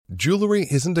Jewelry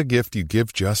isn't a gift you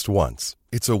give just once.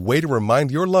 It's a way to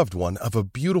remind your loved one of a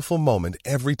beautiful moment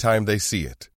every time they see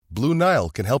it. Blue Nile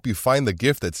can help you find the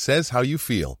gift that says how you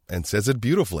feel and says it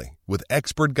beautifully, with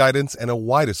expert guidance and a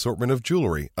wide assortment of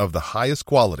jewelry of the highest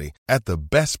quality at the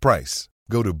best price.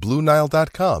 Go to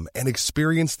BlueNile.com and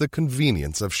experience the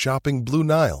convenience of shopping Blue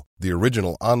Nile, the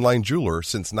original online jeweler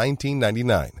since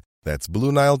 1999. That's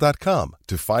BlueNile.com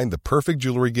to find the perfect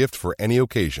jewelry gift for any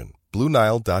occasion.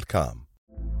 BlueNile.com.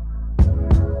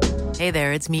 Hey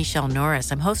there, it's Michelle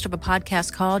Norris. I'm host of a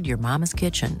podcast called Your Mama's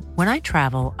Kitchen. When I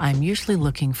travel, I'm usually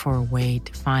looking for a way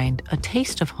to find a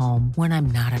taste of home when I'm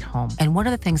not at home. And one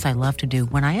of the things I love to do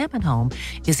when I am at home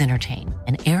is entertain.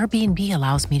 And Airbnb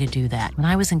allows me to do that. When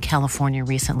I was in California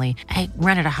recently, I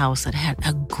rented a house that had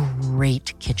a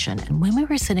great kitchen. And when we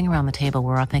were sitting around the table,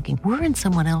 we're all thinking, we're in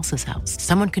someone else's house.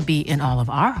 Someone could be in all of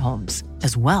our homes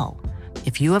as well.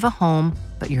 If you have a home,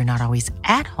 but you're not always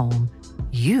at home,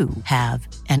 you have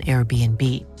an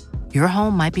Airbnb. Your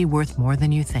home might be worth more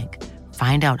than you think.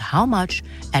 Find out how much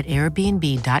at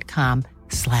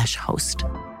airbnb.com/host.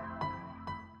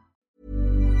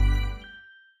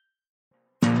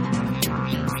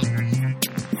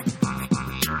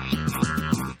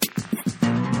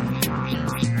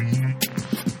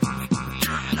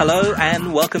 Hello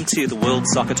and welcome to the World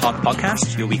Soccer Talk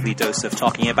podcast, your weekly dose of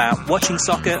talking about watching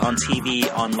soccer on TV,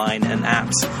 online and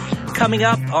apps. Coming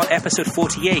up on episode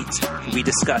 48, we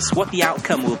discuss what the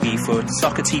outcome will be for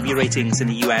soccer TV ratings in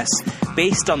the US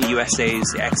based on the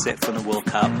USA's exit from the World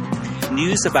Cup,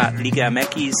 news about Liga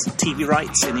MX's TV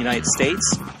rights in the United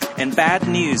States, and bad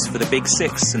news for the Big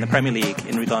Six in the Premier League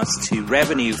in regards to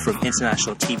revenue from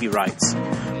international TV rights.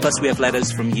 Plus we have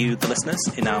letters from you, the listeners,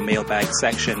 in our mailbag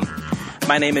section.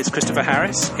 My name is Christopher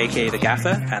Harris, aka The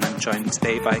Gaffer, and I'm joined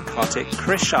today by Kartik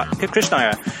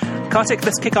Krishnaiyer. Kartik,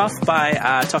 let's kick off by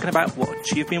talking about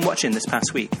what you've been watching this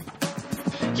past week.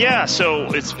 Yeah,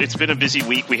 so it's been a busy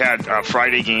week. We had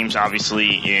Friday games,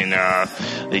 obviously, in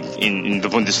the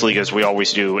Bundesliga, as we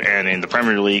always do, and in the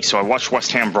Premier League. So I watched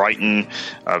West Ham Brighton.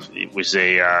 It was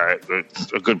a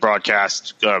good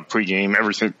broadcast pregame.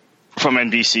 Everything from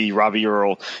NBC, Robbie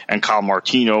Earle and Kyle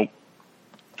Martino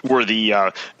were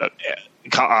the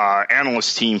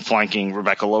analyst team flanking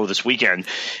Rebecca Lowe this weekend,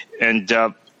 and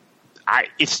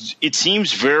it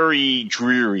seems very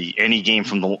dreary, any game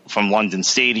from London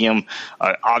Stadium.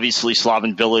 Obviously,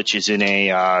 Slaven Bilic is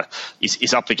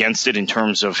is up against it in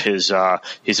terms of his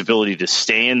ability to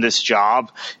stay in this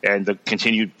job and the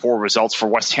continued poor results for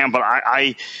West Ham. But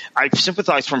I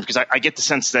sympathize for him because I get the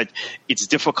sense that it's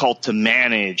difficult to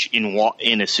manage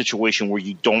in a situation where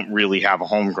you don't really have a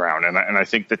home ground, and I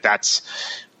think that's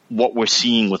what we're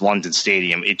seeing with London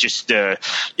Stadium. It just, at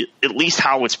least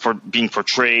how it's being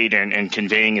portrayed and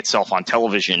conveying itself on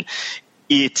television,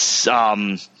 it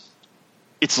feels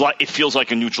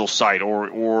like a neutral site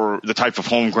or the type of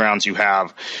home grounds you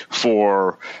have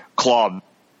for clubs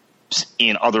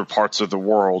in other parts of the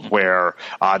world where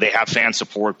they have fan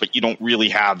support, but you don't really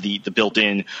have the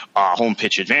built-in home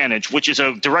pitch advantage, which is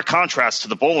a direct contrast to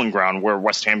the Bowling Ground where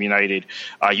West Ham United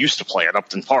used to play at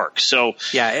Upton Park. So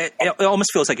yeah, it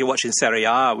almost feels like you're watching Serie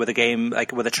A with a game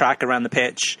like with a track around the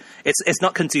pitch. It's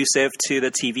not conducive to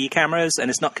the TV cameras, and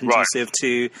it's not conducive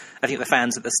to, I think, the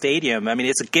fans at the stadium. I mean,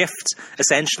 it's a gift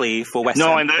essentially for West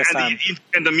Ham.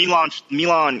 And the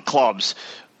Milan clubs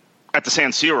at the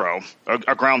San Siro,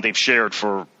 a ground they've shared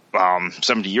for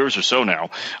 70 years or so now,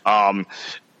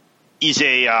 is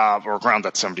or a ground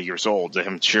that's 70 years old. They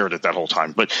haven't shared it that whole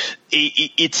time. But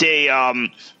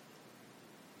when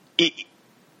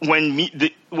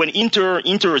Inter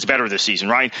is better this season,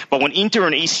 right? But when Inter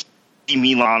and AC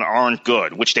Milan aren't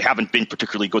good, which they haven't been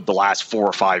particularly good the last 4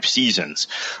 or 5 seasons,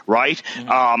 right?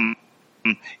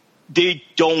 Mm-hmm. They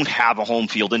don't have a home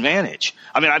field advantage.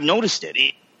 I mean, I've noticed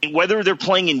it. Whether they're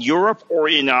playing in Europe or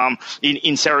in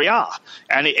Serie A,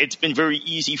 and it's been very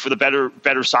easy for the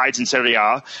better sides in Serie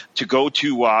A to go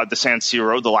to the San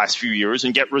Siro the last few years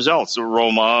and get results.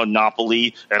 Roma,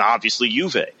 Napoli, and obviously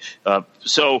Juve.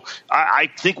 So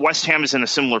I think West Ham is in a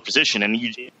similar position, and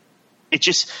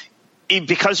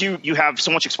because you have so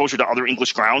much exposure to other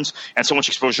English grounds and so much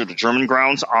exposure to German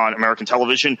grounds on American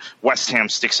television, West Ham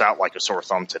sticks out like a sore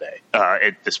thumb today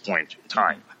at this point in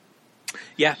time.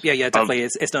 Yeah, definitely.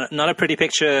 It's not a pretty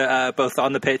picture, both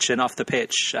on the pitch and off the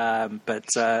pitch. But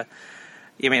I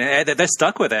mean, they're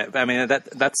stuck with it. I mean,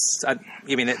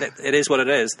 it is what it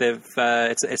is.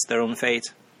 It's their own fate.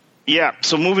 Yeah.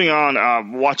 So moving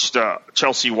on, watched the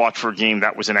Chelsea-Watford game.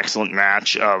 That was an excellent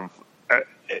match.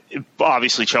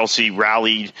 Obviously, Chelsea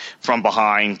rallied from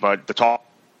behind, but the talk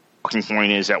talking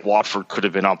point is that Watford could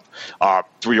have been up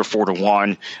 3 or 4 to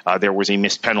 1. There was a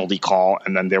missed penalty call,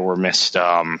 and then there were missed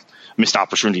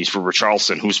opportunities for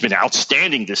Richarlison, who's been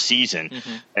outstanding this season,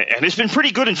 and has been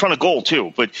pretty good in front of goal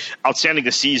too. But outstanding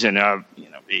this season,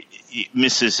 he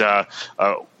misses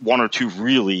 1 or 2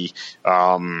 really,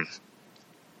 really.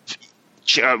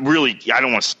 I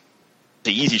don't want to.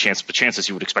 The easy chances, but chances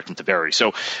you would expect him to bury.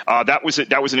 So that was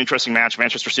an interesting match.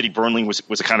 Manchester City Burnley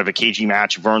was a kind of a cagey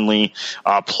match. Burnley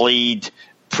played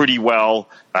pretty well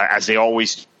as they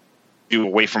always do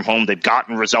away from home. They've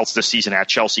gotten results this season at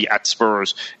Chelsea, at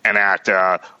Spurs, and at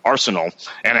Arsenal,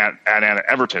 and at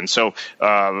Everton. So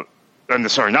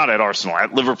not at Arsenal,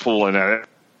 at Liverpool and at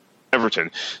Everton.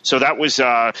 So that was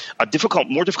a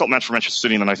more difficult match for Manchester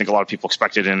City than I think a lot of people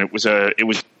expected, and it was a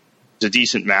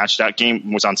decent match. That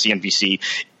game was on CNBC.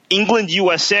 England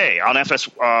USA on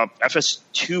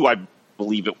FS2, I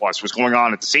believe it was going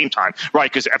on at the same time,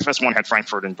 right? Because FS1 had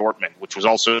Frankfurt and Dortmund, which was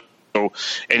also an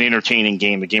entertaining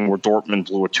game. The game where Dortmund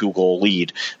blew a 2-goal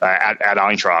lead at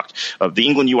Eintracht. The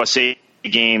England USA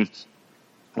game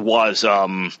was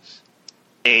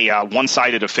a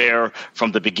one-sided affair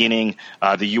from the beginning.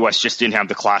 The U.S. just didn't have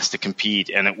the class to compete,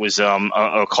 and it was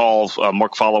a call of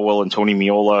Mark Followill and Tony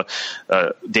Meola.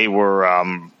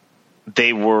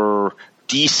 They were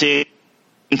decent.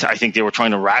 I think they were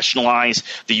trying to rationalize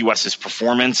the U.S.'s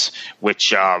performance,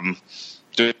 which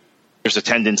there's a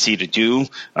tendency to do.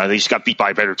 They just got beat by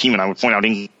a better team, and I would point out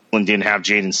England didn't have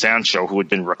Jadon Sancho, who had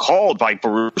been recalled by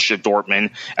Borussia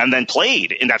Dortmund and then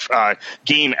played in that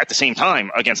game at the same time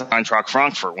against Eintracht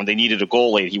Frankfurt. When they needed a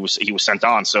goal late, he was sent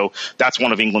on. So that's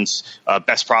one of England's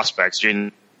best prospects,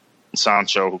 Jadon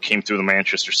Sancho, who came through the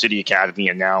Manchester City Academy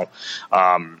and now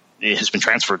has been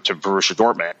transferred to Borussia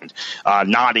Dortmund,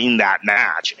 not in that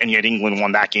match, and yet England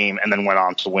won that game and then went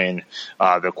on to win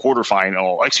the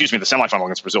semifinal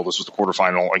against Brazil. This was the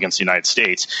quarterfinal against the United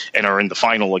States, and are in the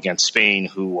final against Spain,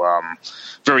 who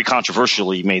very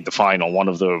controversially made the final. One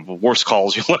of the worst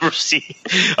calls you'll ever see.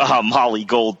 Molly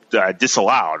goal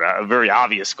disallowed, a very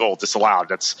obvious goal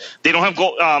disallowed. They don't have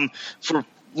goal. For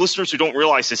listeners who don't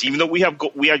realize this, even though we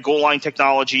had goal line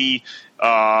technology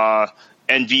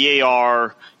and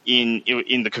VAR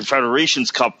in the Confederations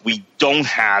Cup, we don't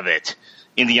have it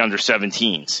in the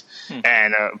under-17s.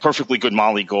 And a perfectly good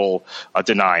Molly goal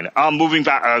denied. Moving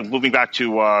back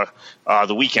to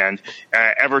the weekend,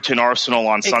 Everton Arsenal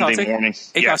on Sunday morning.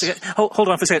 Yes. Hold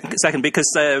on for a second,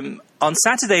 because on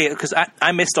Saturday, because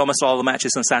I missed almost all the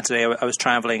matches on Saturday. I was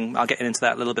traveling. I'll get into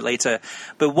that a little bit later.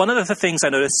 But one of the things I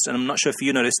noticed, and I'm not sure if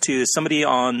you noticed too, is somebody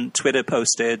on Twitter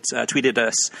tweeted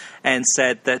us and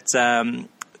said that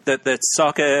that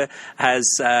soccer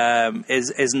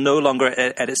is no longer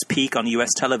at its peak on U.S.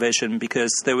 television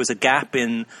because there was a gap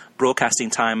in broadcasting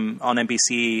time on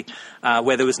NBC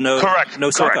where there was no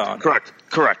soccer on. Correct.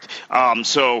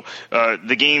 So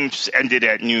the games ended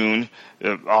at noon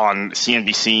on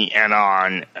CNBC and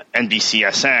on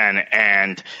NBCSN,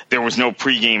 and there was no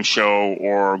pregame show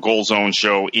or goal zone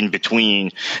show in between.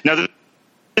 Now,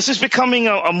 this is becoming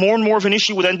a more and more of an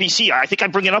issue with NBC. I think I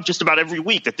bring it up just about every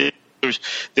week that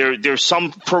there's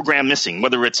some program missing,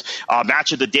 whether it's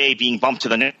Match of the Day being bumped to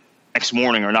the next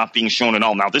morning or not being shown at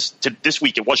all. Now, this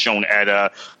week it was shown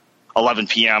at 11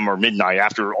 p.m. or midnight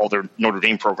after all their Notre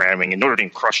Dame programming, and Notre Dame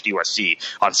crushed USC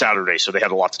on Saturday, so they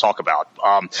had a lot to talk about.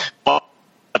 But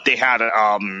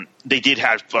they did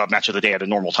have Match of the Day at a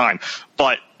normal time,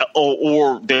 but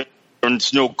or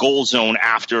there's no goal zone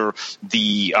after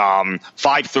the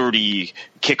 5:30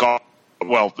 kickoff.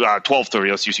 Well,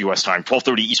 12:30. Let's use U.S. time.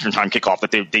 12:30 Eastern time kickoff.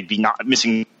 That they'd be not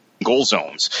missing goal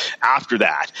zones after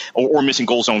that, or missing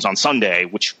goal zones on Sunday,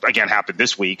 which again happened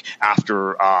this week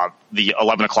after the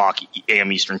 11 o'clock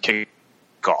a.m. Eastern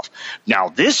kickoff. Now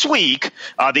this week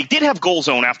they did have goal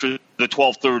zone after the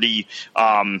 12:30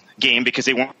 game because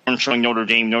they weren't showing Notre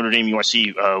Dame. Notre Dame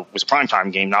USC was a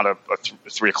primetime game, not a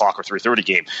 3 o'clock or 3:30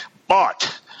 game.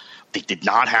 But they did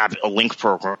not have a link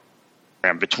program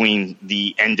between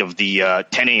the end of the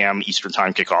 10 a.m. Eastern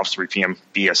time kickoffs, 3 p.m.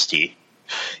 BST,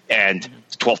 and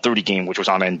the 12:30 game, which was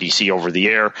on NBC over the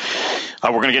air.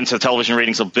 We're going to get into the television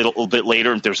ratings a little bit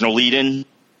later. There's no lead-in.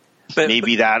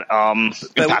 Maybe that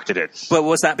impacted it. But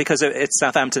was that because it's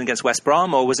Southampton against West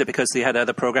Brom, or was it because they had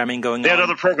other programming going on? They had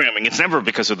other programming. It's never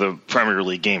because of the Premier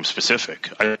League game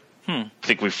specific. I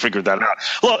think we've figured that out.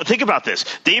 Well, think about this.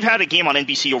 They've had a game on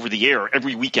NBC over the air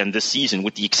every weekend this season,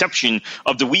 with the exception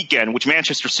of the weekend, which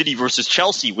Manchester City versus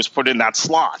Chelsea was put in that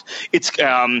slot. It's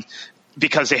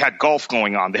because they had golf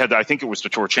going on. They had, I think it was the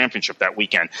Tour Championship that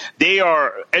weekend.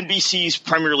 NBC's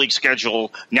Premier League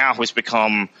schedule now has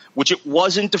become, which it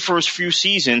wasn't the first few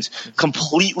seasons,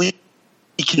 completely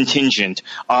contingent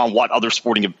on what other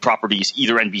sporting properties,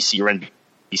 either NBC or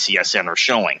NBCSN, are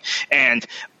showing. And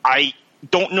I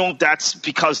don't know if that's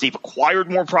because they've acquired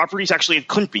more properties. Actually, it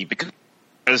couldn't be,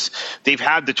 because they've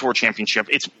had the Tour Championship.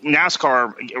 It's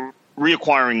NASCAR.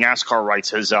 Reacquiring NASCAR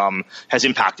rights has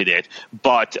impacted it,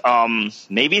 but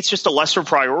maybe it's just a lesser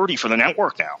priority for the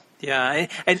network now. Yeah,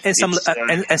 and some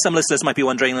listeners might be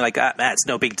wondering, like, that's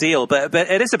no big deal, but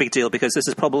it is a big deal, because this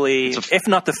is probably, if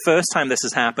not the first time this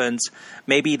has happened,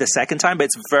 maybe the second time, but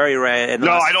it's very rare in the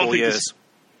last 4 years.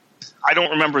 I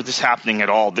don't remember this happening at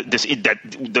all. That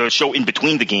the show in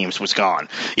between the games was gone.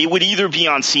 It would either be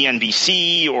on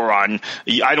CNBC or on.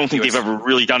 I don't think they've ever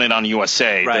really done it on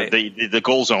USA, right. the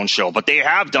Goal Zone show. But they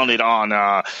have done it on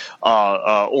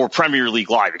or Premier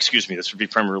League Live. Excuse me, this would be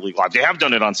Premier League Live. They have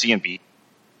done it on CNBC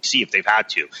if they've had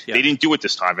to. Yeah. They didn't do it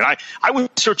this time, and I was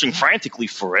searching frantically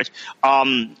for it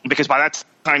because by that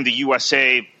time the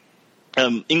USA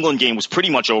England game was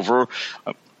pretty much over.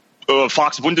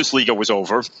 Fox Bundesliga was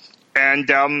over. And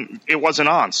it wasn't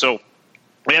on, so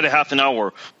we had a half an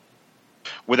hour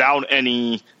without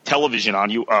any television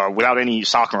on without any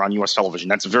soccer on U.S. television.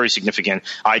 That's very significant.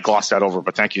 I glossed that over,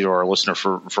 but thank you to our listener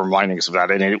for reminding us of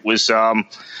that. And it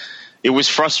was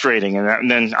frustrating. And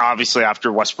then obviously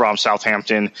after West Brom,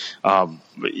 Southampton,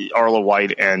 Arlo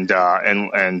White and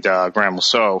Graham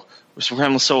Lasso. Was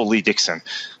Graham Lasso or Lee Dixon?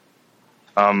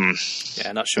 Not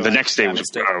sure. The next day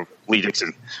was Lee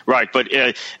Dixon, right? But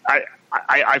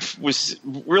I was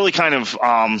really kind of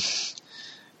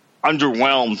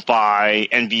underwhelmed by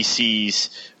NBC's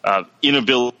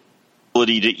inability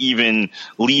to even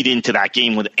lead into that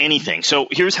game with anything. So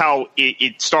here's how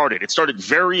it started. It started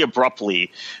very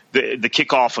abruptly, the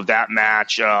kickoff of that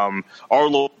match.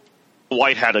 Arlo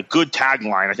White had a good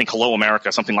tagline, I think "Hello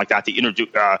America," something like that,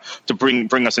 to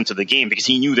bring us into the game, because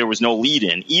he knew there was no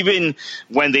lead-in. Even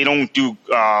when they don't do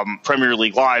Premier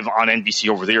League Live on NBC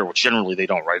over there, which generally they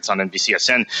don't, right? It's on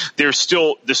NBCSN. There's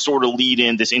still this sort of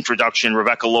lead-in, this introduction.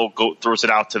 Rebecca Lowe throws it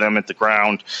out to them at the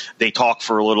ground. They talk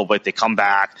for a little bit. They come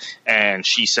back, and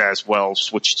she says, "Well,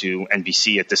 switch to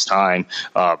NBC at this time.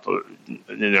 Kart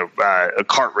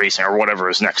racing or whatever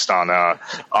is next on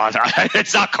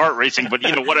it's not kart racing, but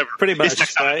whatever." Pretty much,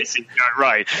 next right?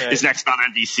 Right. Is next on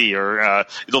NBC, or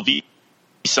it'll be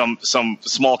some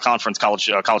small conference college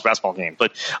basketball game.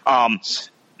 But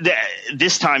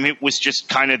this time it was just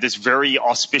kind of this very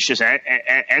auspicious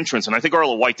entrance, and I think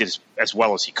Arlo White did as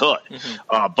well as he could.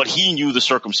 Mm-hmm. But he knew the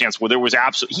circumstance where there was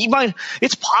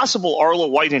it's possible Arlo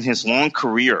White in his long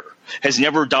career has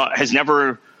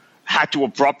never had to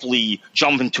abruptly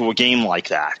jump into a game like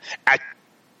that at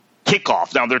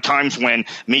kickoff. Now, there are times when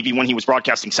he was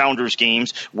broadcasting Sounders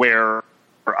games where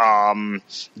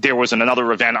there was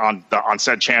another event on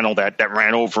said channel that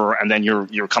ran over, and then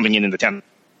you're coming in the 10th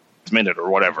minute or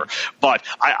whatever. But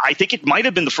I think it might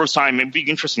have been the first time, it'd be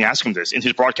interesting to ask him this, in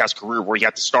his broadcast career where he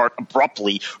had to start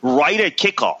abruptly right at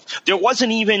kickoff. There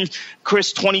wasn't even,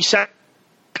 Chris, 20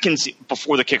 seconds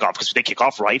before the kickoff, because they kick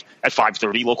off right at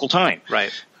 5:30 local time.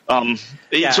 Right. So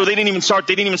they didn't even start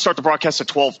the broadcast at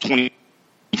 12:25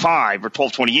 or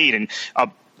 12:28, and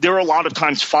there are a lot of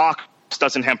times Fox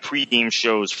doesn't have pregame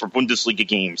shows for Bundesliga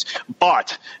games,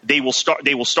 but they will start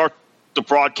the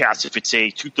broadcast if it's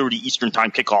a 2:30 Eastern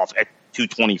time kickoff at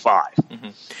 2:25. Mm-hmm.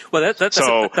 Well, that's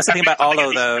the thing about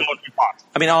Arlo, though.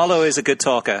 I mean, Arlo is a good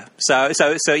talker. So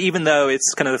even though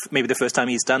it's kind of maybe the first time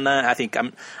he's done that, I think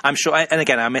I'm sure. And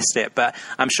again, I missed it, but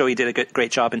I'm sure he did a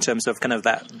great job in terms of kind of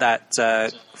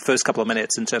that first couple of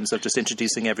minutes in terms of just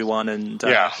introducing everyone and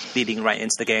leading right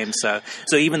into the game. So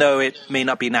even though it may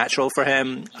not be natural for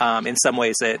him, in some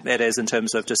ways it is in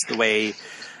terms of just the way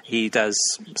he does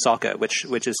soccer, which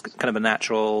is kind of a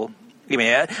natural. I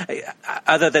mean,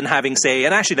 other than having, say,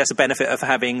 and actually that's a benefit of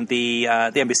having the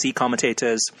NBC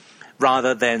commentators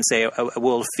rather than, say, a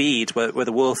world feed, where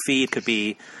the world feed could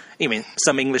be,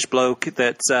 some English bloke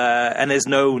that, and there's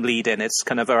no lead in. It's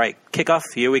kind of, all right, kickoff,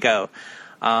 here we go.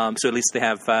 So at least they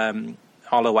have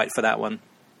Arlo White for that one.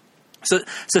 So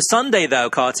Sunday, though,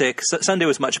 Kartik, Sunday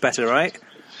was much better, right?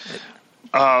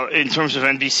 In terms of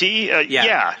NBC,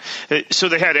 yeah. So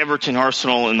they had Everton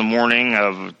Arsenal in the morning,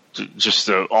 of just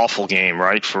an awful game,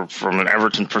 right, from an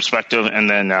Everton perspective, and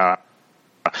then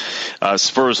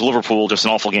Spurs Liverpool, just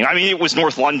an awful game. I mean, it was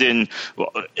North London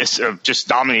just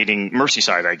dominating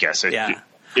Merseyside, I guess.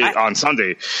 on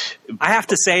Sunday. I have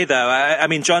to say, though, I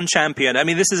mean, John Champion, I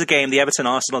mean, this is a game, the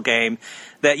Everton-Arsenal game,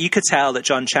 that you could tell that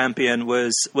John Champion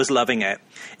was loving it.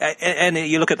 And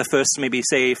you look at the first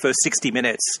 60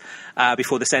 minutes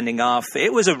before the sending off,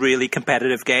 it was a really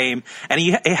competitive game. And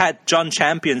he had John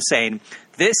Champion saying,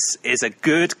 this is a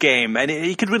good game. And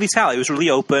you could really tell. It was really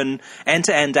open,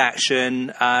 end-to-end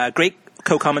action, great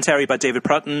co-commentary by David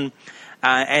Prutton.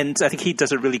 And I think he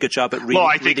does a really good job at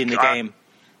reading the game.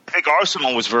 I think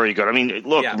Arsenal was very good. I mean,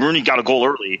 look, Rooney got a goal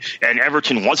early, and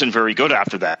Everton wasn't very good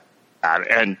after that.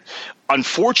 And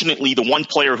unfortunately, the one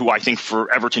player who I think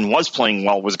for Everton was playing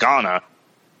well was Ghana.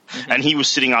 Mm-hmm. And he was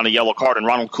sitting on a yellow card, and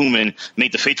Ronald Koeman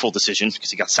made the fateful decision,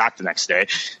 because he got sacked the next day,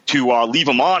 to leave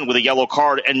him on with a yellow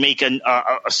card and make a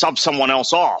sub someone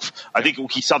else off. I think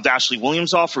he subbed Ashley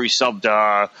Williams off, or he subbed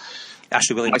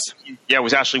Ashley Williams. Yeah, it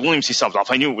was Ashley Williams he subbed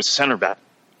off. I knew it was a center back.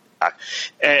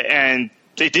 And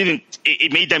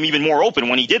it made them even more open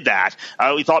when he did that.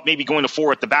 We thought maybe going to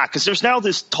 4 at the back, because there's now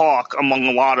this talk among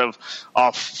a lot of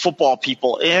football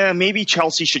people, maybe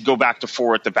Chelsea should go back to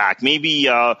 4 at the back. Maybe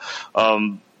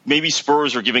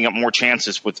Spurs are giving up more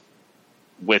chances with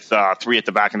 3 at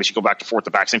the back, and they should go back to 4 at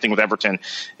the back. Same thing with Everton.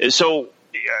 So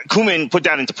Koeman put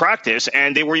that into practice,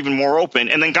 and they were even more open.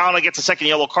 And then Ghana gets a second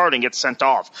yellow card and gets sent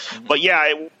off. Mm-hmm. But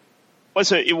yeah,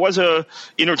 it was a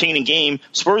entertaining game.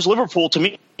 Spurs-Liverpool, to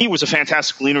me, was a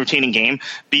fantastically entertaining game,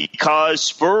 because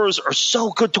Spurs are so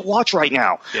good to watch right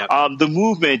now. Yep. The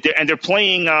movement, and they're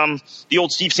playing the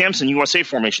old Steve Sampson USA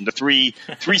formation. The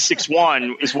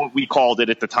 3-6-1 is what we called it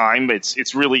at the time.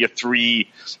 It's really a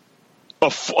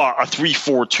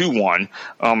 3-4-2-1.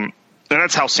 And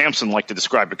that's how Sampson liked to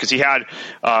describe it, because he had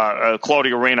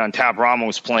Claudio Reyna and Tab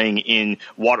Ramos playing in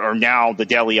what are now the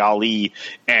Dele Alli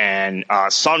and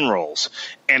Sun roles.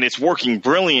 And it's working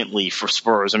brilliantly for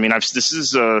Spurs. I mean, this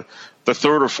is the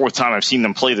third or fourth time I've seen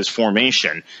them play this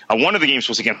formation. One of the games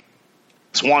was against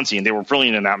Swansea, and they were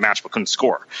brilliant in that match but couldn't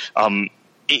score.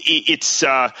 It's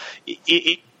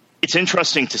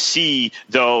interesting to see,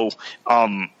 though,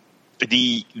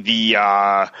 the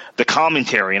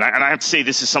commentary, and I have to say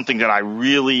this is something that I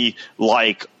really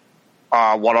like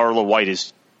what Arlo White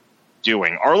is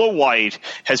doing. Arlo White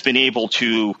has been able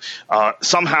to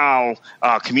somehow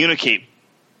communicate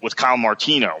with Kyle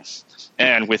Martino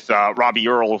and with Robbie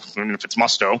Earle, if it's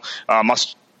Musto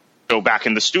back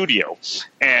in the studio,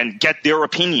 and get their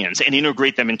opinions and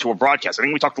integrate them into a broadcast. I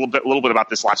think we talked a little bit about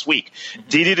this last week. Mm-hmm.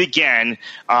 Did it again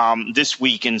this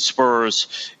week in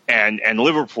Spurs and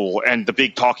Liverpool, and the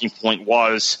big talking point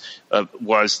was the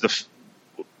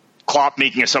Klopp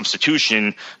making a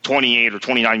substitution 28 or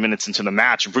 29 minutes into the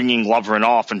match, bringing Lovren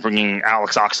off and bringing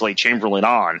Alex Oxlade-Chamberlain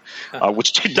on,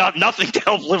 which did nothing to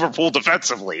help Liverpool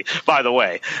defensively, by the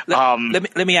way.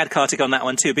 Let me add Kartik on that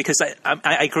one too, because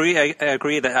I agree. I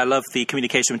agree that I love the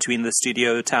communication between the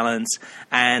studio talents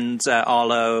and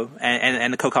Arlo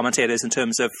and the co-commentators in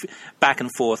terms of back and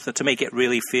forth to make it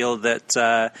really feel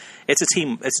that it's a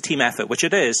team effort, which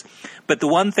it is. But the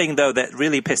one thing though that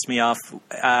really pissed me off,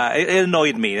 it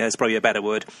annoyed me. That's probably a better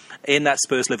word, in that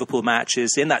Spurs-Liverpool match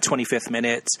is in that 25th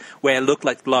minute where it looked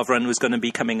like Lovren was going to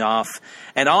be coming off.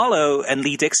 And Arlo and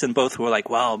Lee Dixon both were like,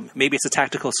 well, maybe it's a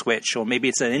tactical switch or maybe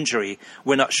it's an injury.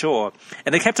 We're not sure.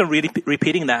 And they kept on really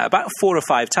repeating that about 4 or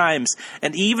 5 times.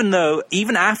 And even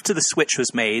after the switch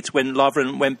was made, when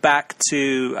Lovren went back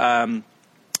to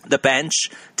the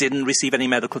bench, didn't receive any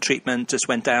medical treatment, just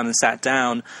went down and sat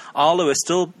down, Arlo is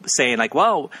still saying like,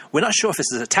 well, we're not sure if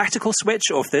this is a tactical switch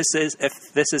or if this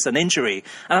is an injury.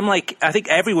 And I'm like, I think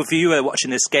every reviewer watching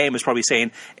this game is probably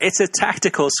saying it's a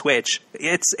tactical switch.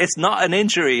 It's not an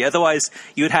injury. Otherwise,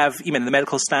 you would have the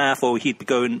medical staff, or he'd be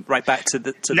going right back to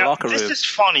the locker room. This is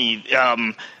funny.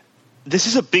 This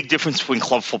is a big difference between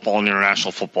club football and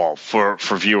international football for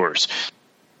viewers.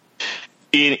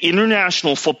 In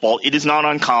international football, it is not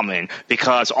uncommon,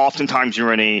 because oftentimes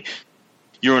in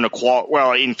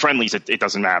friendlies, it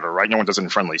doesn't matter, right? No one does it in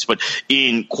friendlies. But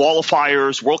in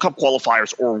qualifiers, World Cup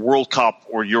qualifiers, or World Cup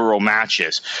or Euro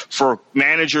matches, for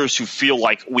managers who feel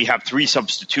like we have 3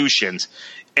 substitutions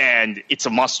and it's a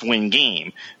must-win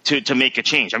game to make a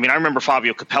change. I mean, I remember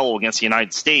Fabio Capello against the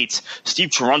United States.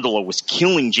 Steve Cherundolo was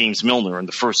killing James Milner in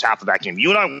the first half of that game.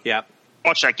 You and I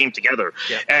watched that game together,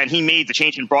 and he made the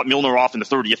change and brought Milner off in the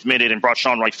 30th minute and brought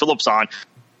Sean Wright-Phillips on.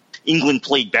 England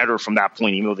played better from that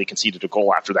point, even though they conceded a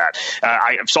goal after that.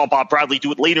 I saw Bob Bradley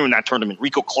do it later in that tournament.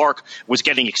 Rico Clark was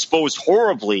getting exposed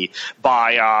horribly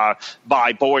by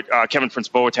Kevin Prince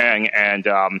Boateng and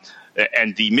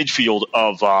the midfield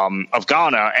of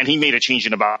Ghana, and he made a change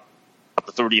in about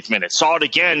the 30th minute. Saw it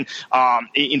again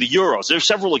in the Euros. There's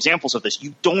several examples of this.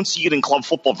 You don't see it in club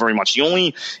football very much. The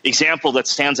only example that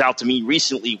stands out to me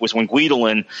recently was when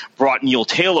Guidolin brought Neil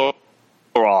Taylor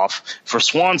off for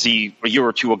Swansea a year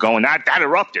or two ago, and that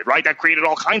erupted, right? That created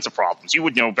all kinds of problems. You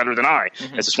would know better than I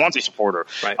as a Swansea supporter.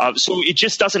 Right. So it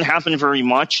just doesn't happen very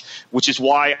much, which is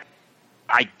why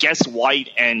I guess White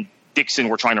and Dixon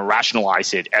were trying to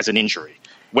rationalize it as an injury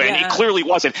when it clearly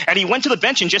wasn't. And he went to the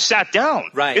bench and just sat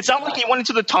down. Right. It's not like he went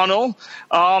into the tunnel.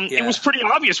 It was pretty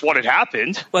obvious what had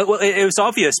happened. Well, it was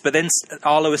obvious, but then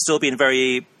Arlo was still being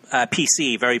very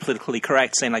PC, very politically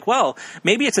correct, saying like, well,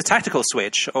 maybe it's a tactical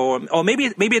switch, or maybe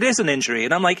it is an injury.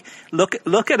 And I'm like,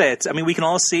 look at it. I mean, we can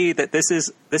all see that this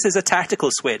is a tactical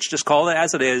switch. Just call it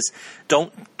as it is.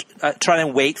 Don't try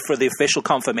and wait for the official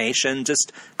confirmation.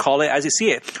 Just call it as you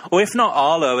see it. Or if not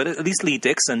Arlo, at least Lee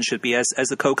Dixon should be as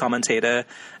the co-commentator,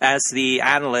 as the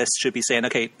analyst should be saying,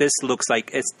 okay, this looks like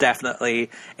it's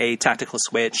definitely a tactical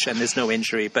switch and there's no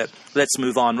injury, but let's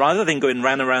move on. Rather than going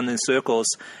round and round in circles,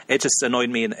 it just annoyed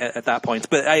me at that point.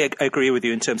 But I agree with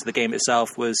you in terms of the game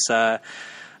itself was, oh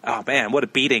man, what a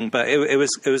beating. But it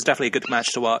was definitely a good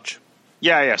match to watch.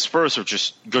 Yeah. Spurs are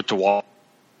just good to watch.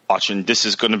 And this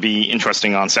is going to be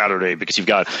interesting on Saturday because you've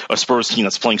got a Spurs team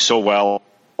that's playing so well,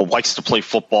 likes to play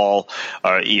football,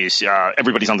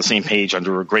 everybody's on the same page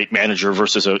under a great manager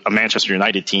versus a Manchester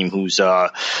United team who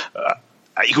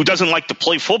doesn't like to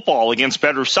play football against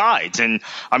better sides. And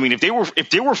I mean, if they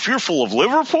were fearful of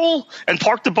Liverpool and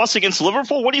parked the bus against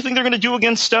Liverpool, what do you think they're going to do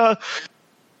against the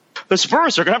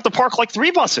Spurs? Are going to have to park like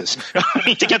 3 buses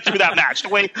to get through that match. The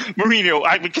way Mourinho,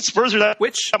 Spurs are that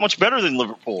much better than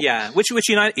Liverpool. Yeah, which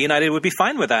United would be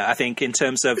fine with that, I think, in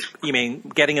terms of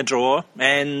getting a draw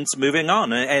and moving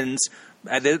on, and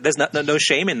there's no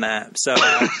shame in that. So.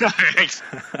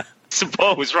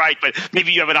 Suppose, right, but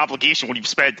maybe you have an obligation when you've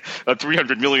spent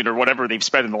 $300 million or whatever they've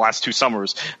spent in the last 2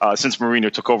 summers since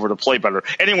Mourinho took over to play better.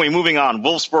 Anyway, moving on.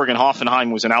 Wolfsburg and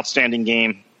Hoffenheim was an outstanding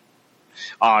game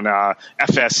on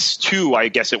FS2, I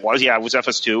guess it was. Yeah, it was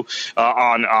FS2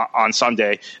 on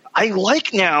Sunday. I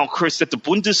like now, Chris, that the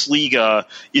Bundesliga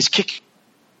is kicking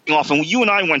off. And you and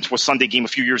I went to a Sunday game a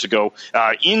few years ago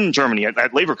in Germany at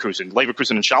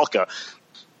Leverkusen and Schalke.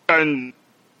 And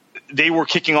they were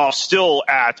kicking off still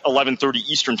at 11:30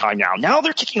 Eastern time now. Now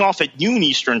they're kicking off at noon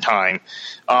Eastern time.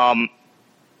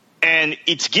 And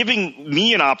it's giving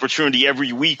me an opportunity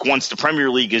every week once the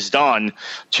Premier League is done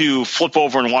to flip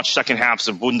over and watch second halves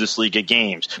of Bundesliga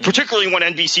games, particularly when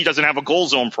NBC doesn't have a goal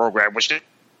zone program, which,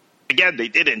 again, they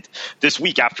didn't this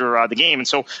week after the game. And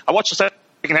so I watched the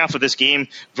second half of this game.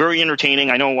 Very entertaining.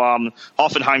 I know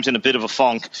Hoffenheim's in a bit of a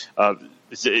funk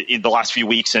in the last few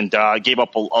weeks and gave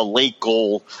up a late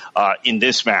goal in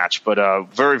this match, but a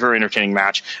very, very entertaining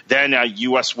match. Then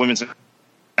U.S. women's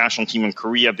national team in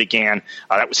Korea began.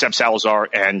 That was Seb Salazar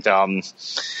and Julie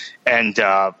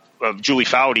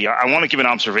Foudy. I want to give an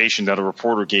observation that a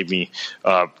reporter gave me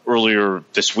earlier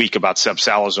this week about Seb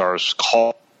Salazar's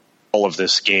call of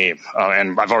this game,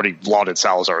 and I've already lauded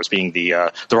Salazar as being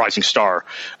the rising star.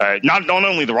 Not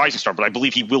only the rising star, but I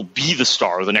believe he will be the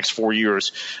star of the next 4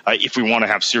 years if we want to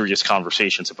have serious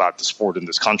conversations about the sport in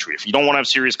this country. If you don't want to have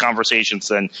serious conversations,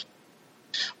 then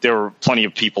there are plenty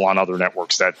of people on other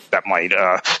networks that might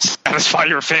satisfy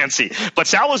your fancy. But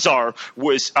Salazar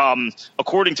was,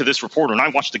 according to this reporter, and I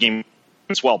watched the game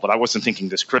as well, but I wasn't thinking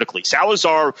this critically.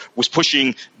 Salazar was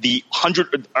pushing the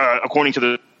 100, according to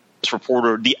this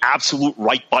reporter, the absolute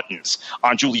right buttons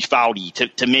on Julie Foudy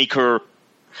to make her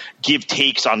give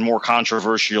takes on more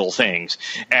controversial things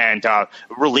and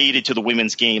related to the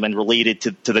women's game and related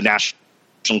to the national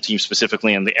team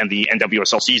specifically and the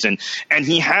NWSL season. And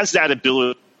he has that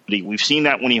ability. We've seen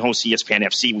that when he hosts ESPN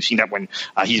FC. We've seen that when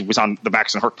he was on the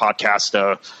Max and Herc podcast,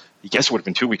 I guess it would have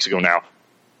been 2 weeks ago now,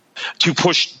 to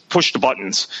push the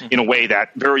buttons in a way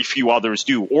that very few others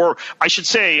do, or I should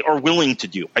say are willing to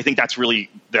do. I think that's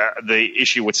really the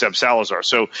issue with Seb Salazar.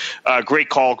 So great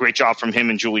call, great job from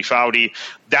him and Julie Foudy.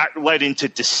 That led into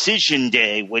Decision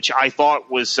Day, which I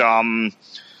thought was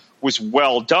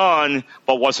well done,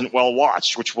 but wasn't well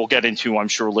watched, which we'll get into, I'm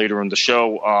sure, later in the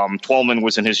show. Twellman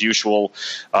was in his usual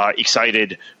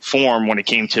excited form when it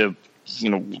came to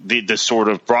this sort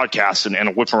of broadcast and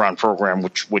a whip around program,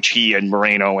 which he and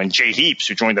Moreno and Jay Heaps,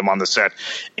 who joined them on the set,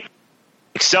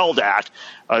 excelled at.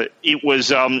 It was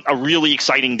a really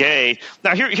exciting day.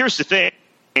 Now, here's the thing.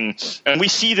 And we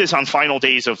see this on final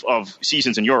days of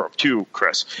seasons in Europe too,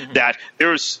 Chris, that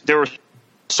there are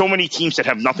so many teams that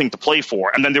have nothing to play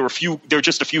for, and then there are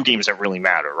just a few games that really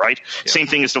matter, right? Yeah. Same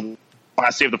thing as the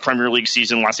last day of the Premier League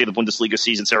season, last day of the Bundesliga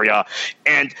season, Serie A.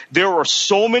 And there are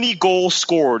so many goals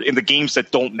scored in the games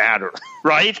that don't matter,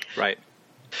 right? Right.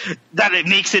 that it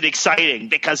makes it exciting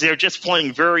because they're just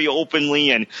playing very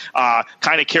openly and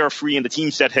kind of carefree. And the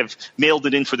teams that have mailed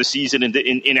it in for the season in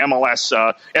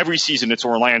MLS, every season it's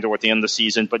Orlando at the end of the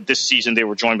season, but this season they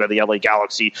were joined by the LA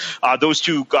Galaxy. Those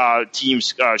two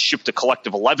teams shipped a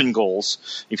collective 11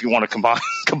 goals, if you want to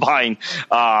combine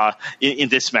in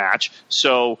this match.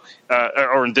 So,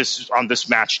 or on this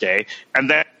match day,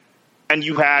 and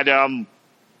you had a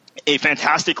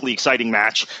fantastically exciting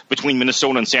match between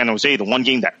Minnesota and San Jose, the one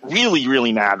game that really,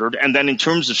 really mattered. And then in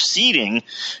terms of seeding,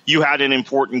 you had an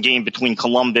important game between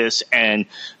Columbus and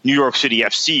New York City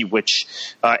FC, which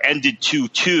ended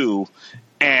 2-2.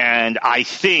 And I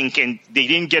think, and they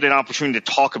didn't get an opportunity to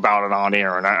talk about it on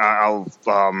air. And I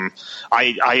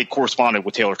had corresponded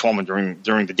with Taylor Twellman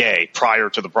during the day prior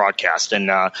to the broadcast,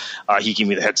 and he gave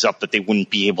me the heads up that they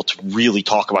wouldn't be able to really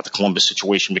talk about the Columbus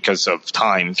situation because of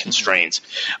time constraints.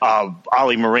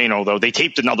 Ali Moreno, though, they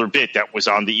taped another bit that was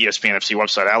on the ESPN FC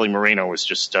website. Ali Moreno was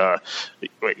just,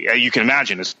 you can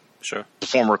imagine, is sure the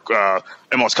former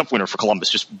MLS Cup winner for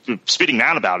Columbus, just spitting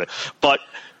mad about it, but.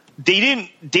 They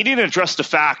didn't address the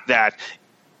fact that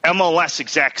MLS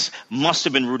execs must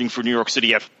have been rooting for New York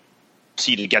City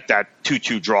FC to get that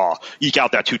 2-2 draw, eke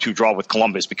out that 2-2 draw with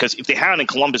Columbus. Because if they hadn't, if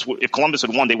Columbus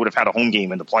had won, they would have had a home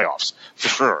game in the playoffs for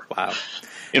sure. Wow.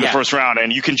 In the first round,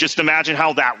 and you can just imagine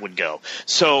how that would go.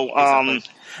 So exactly.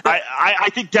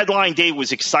 I think deadline day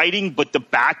was exciting, but the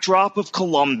backdrop of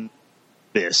Columbus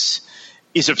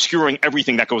is obscuring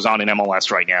everything that goes on in MLS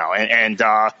right now, and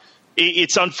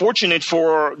it's unfortunate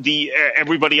for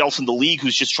everybody else in the league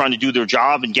who's just trying to do their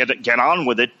job and get on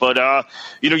with it. But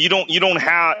you don't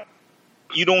have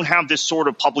this sort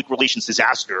of public relations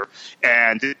disaster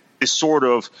and this sort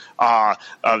of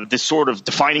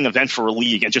defining event for a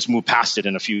league and just move past it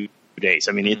in a few days.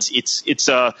 I mean, it's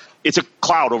a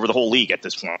cloud over the whole league at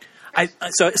this point.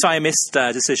 So I missed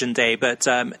decision day, but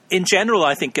in general,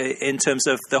 I think in terms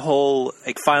of the whole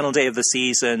final day of the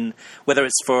season, whether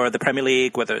it's for the Premier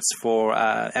League, whether it's for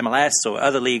MLS or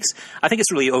other leagues, I think it's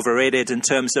really overrated in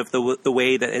terms of the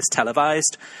way that it's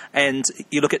televised. And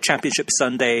you look at Championship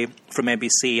Sunday from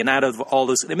NBC, and out of all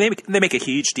those, they make a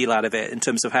huge deal out of it in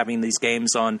terms of having these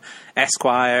games on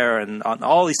Esquire and on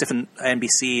all these different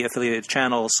NBC affiliated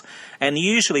channels. And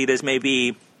usually there's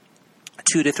maybe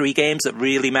 2 to 3 games that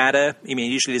really matter. I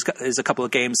mean, usually there's a couple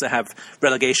of games that have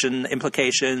relegation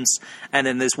implications, and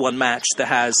then there's one match that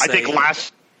has. I think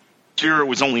last year it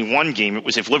was only one game. It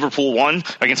was if Liverpool won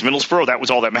against Middlesbrough, that was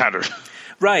all that mattered.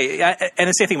 Right, and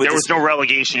the same thing with there was no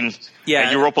relegation. Yeah,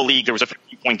 Europa League, there was a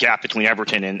 50-point gap between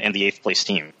Everton and the 8th place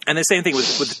team. And the same thing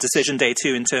with the decision day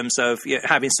too, in terms of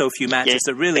having so few matches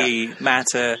that really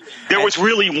matter. There was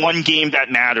really one game that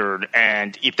mattered,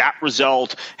 and if that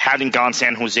result hadn't gone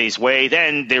San Jose's way,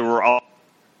 then there were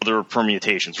other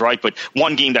permutations, right? But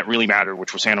one game that really mattered,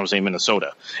 which was San Jose,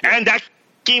 Minnesota, and that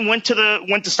game went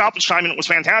to stoppage time, and it was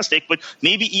fantastic. But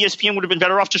maybe ESPN would have been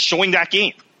better off just showing that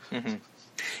game. Mm-hmm.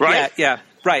 Right? Yeah,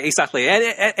 right, exactly.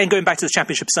 And going back to the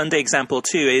Championship Sunday example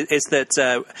too, is that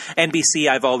NBC,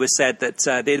 I've always said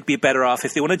that they'd be better off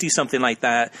if they want to do something like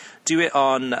that, do it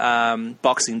on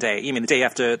Boxing Day. You mean the day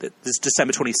after, this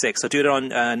December 26th. So do it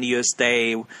on New Year's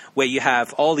Day, where you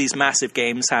have all these massive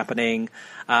games happening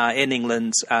in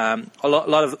England. A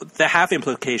lot of they have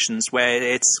implications where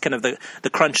it's kind of the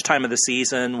crunch time of the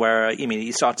season, where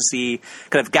you start to see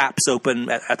kind of gaps open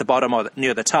at the bottom or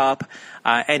near the top,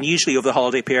 and usually over the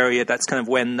holiday period, that's kind of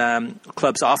when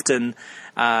clubs often,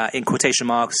 in quotation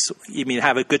marks,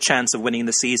 have a good chance of winning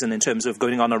the season in terms of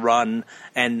going on a run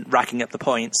and racking up the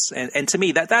points. And to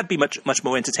me, that'd be much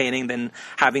more entertaining than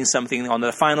having something on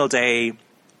the final day,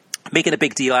 making a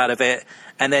big deal out of it,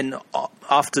 and then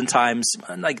oftentimes,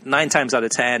 like 9 times out of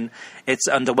 10, it's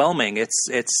underwhelming.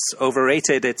 It's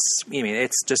overrated.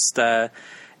 It's just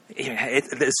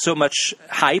there's so much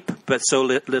hype, but so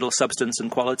little substance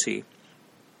and quality.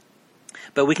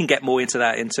 But we can get more into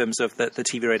that in terms of the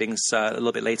TV ratings a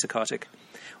little bit later, Kartik.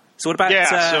 So what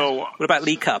about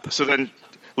League Cup? So then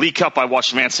League Cup, I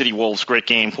watched Man City Wolves, great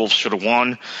game. Wolves should have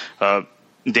won.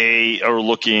 They are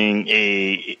looking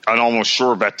an almost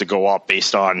sure bet to go up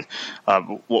based on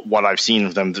what I've seen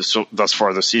of them thus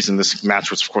far this season. This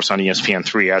match was, of course, on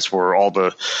ESPN3, as were all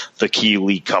the key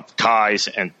League Cup ties,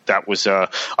 and that was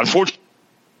unfortunately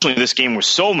this game was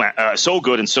so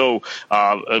good and so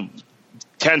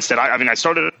tense that I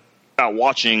started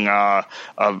watching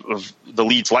of the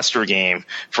Leeds-Leicester game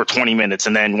for 20 minutes,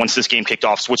 and then once this game kicked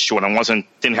off, switched to it and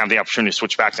didn't have the opportunity to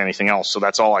switch back to anything else. So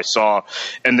that's all I saw.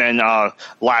 And then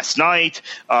last night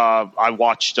I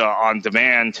watched on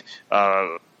demand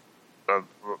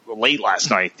late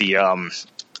last night the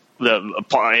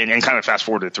and kind of fast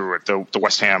forwarded through it, the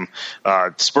West Ham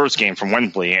Spurs game from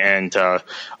Wembley, and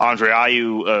Andre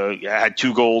Ayew had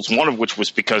 2 goals, one of which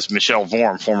was because Michel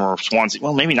Vorm, former Swansea,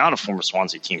 well, maybe not a former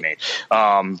Swansea teammate,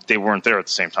 they weren't there at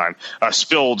the same time,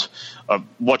 spilled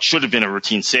what should have been a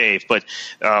routine save, but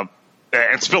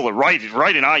and spilled it right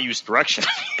in Ayew's direction.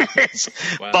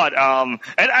 Wow. But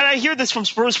and I hear this from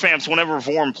Spurs fans whenever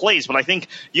Vorm plays, but I think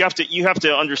you have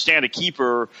to understand a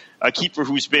keeper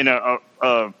who's been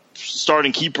a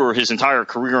starting keeper his entire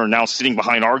career and now sitting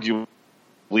behind arguably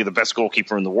the best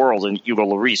goalkeeper in the world, and Hugo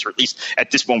Lloris, or at least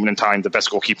at this moment in time, the best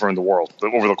goalkeeper in the world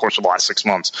over the course of the last 6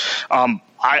 months.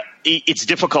 It's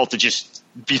difficult to just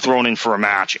be thrown in for a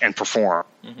match and perform.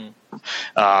 Mm-hmm.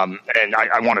 And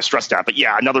I want to stress that. But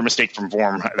yeah, another mistake from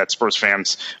Vorm that Spurs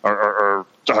fans are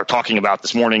talking about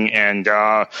this morning. And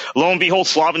lo and behold,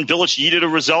 Slaven Bilic needed a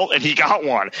result, and he got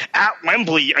one at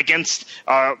Wembley against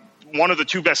one of the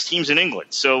 2 best teams in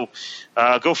England. So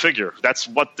go figure. That's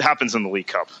what happens in the League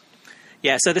Cup.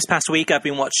 Yeah, so this past week I've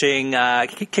been watching,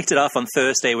 kicked it off on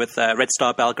Thursday with Red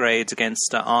Star Belgrade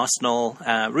against Arsenal.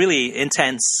 Really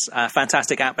intense,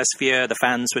 fantastic atmosphere. The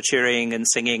fans were cheering and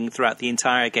singing throughout the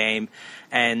entire game.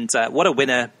 And what a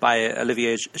winner by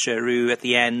Olivier Giroud at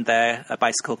the end there, a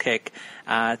bicycle kick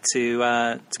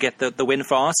to get the win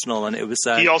for Arsenal. And it was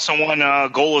he also won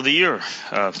Goal of the Year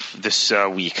this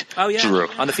week. Oh yeah,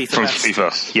 Giroud. On the FIFA. From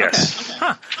FIFA, yes. Okay.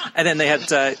 Huh. And then they had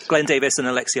Glenn Davis and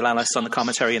Alexi Lalas on the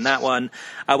commentary in that one.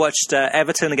 I watched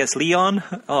Everton against Lyon.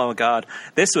 Oh my God,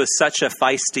 this was such a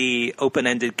feisty,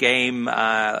 open-ended game.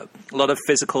 A lot of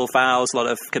physical fouls, a lot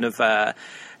of kind of.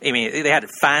 They had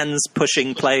fans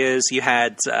pushing players. You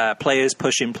had players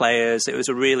pushing players. It was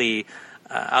a really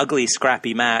ugly,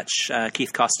 scrappy match.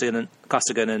 Keith Costigan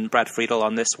and Brad Friedel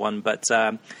on this one. But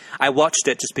I watched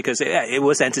it just because it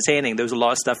was entertaining. There was a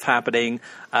lot of stuff happening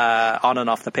on and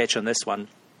off the pitch on this one.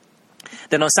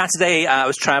 Then on Saturday, I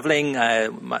was traveling.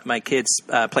 My kids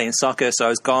playing soccer, so I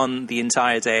was gone the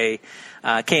entire day.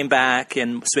 Came back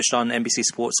and switched on NBC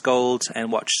Sports Gold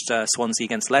and watched Swansea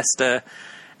against Leicester.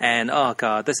 And, oh,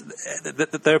 God,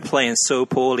 they're playing so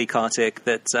poorly, Kartik,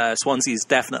 that Swansea's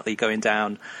definitely going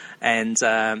down. And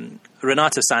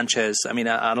Renato Sanchez, I mean,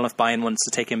 I don't know if Bayern wants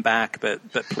to take him back, but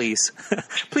please,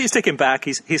 please take him back.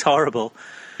 He's horrible.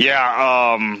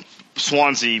 Yeah,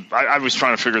 Swansea, I was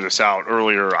trying to figure this out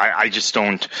earlier. I just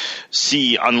don't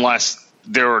see, unless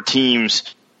there are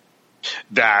teams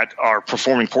that are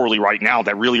performing poorly right now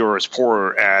that really are as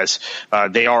poor as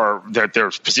they are, that their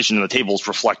position in the table is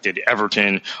reflected,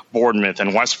 Everton, Bournemouth,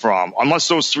 and West Brom. Unless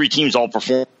those 3 teams all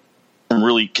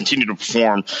continue to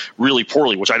perform really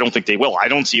poorly, which I don't think they will. I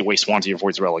don't see a way Swansea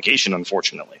avoids relegation,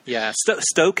 unfortunately. Yeah,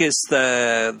 Stoke is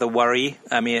the worry.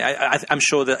 I mean, I'm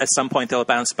sure that at some point they'll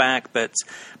bounce back, but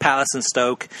Palace and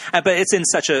Stoke. But it's in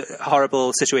such a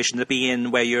horrible situation to be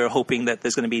in, where you're hoping that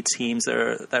there's going to be teams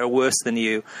that are worse than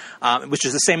you, which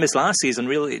is the same as last season,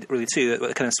 really too.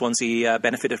 Kind of Swansea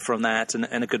benefited from that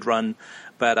and a good run.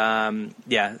 But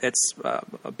yeah, it's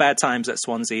bad times at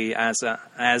Swansea as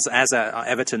at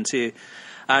Everton too.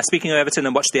 Speaking of Everton,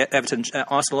 and watched the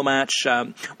Everton-Arsenal match.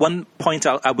 One point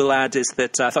I will add is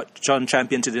that I thought John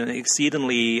Champion did an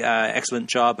exceedingly excellent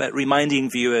job at reminding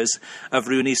viewers of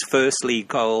Rooney's first league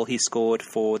goal he scored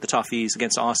for the Toffees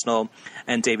against Arsenal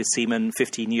and David Seaman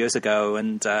 15 years ago.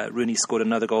 And Rooney scored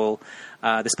another goal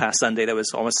this past Sunday that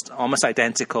was almost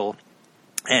identical.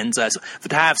 And so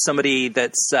to have somebody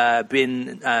that's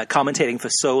been commentating for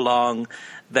so long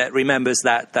that remembers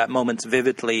that moment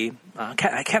vividly. I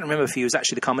can't remember if he was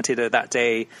actually the commentator that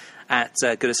day at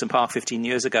Goodison Park 15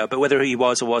 years ago, but whether he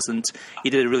was or wasn't,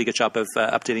 he did a really good job of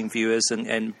updating viewers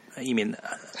and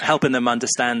helping them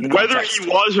understand whether he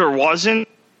was or wasn't.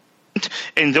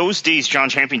 In those days, John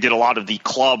Champion did a lot of the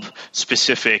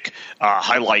club-specific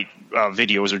highlight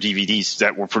videos or DVDs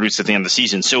that were produced at the end of the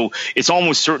season. So it's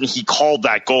almost certain he called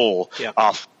that goal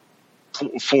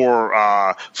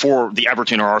for the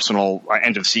Everton or Arsenal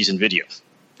end of the season video.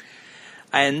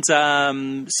 And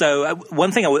so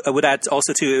one thing I would add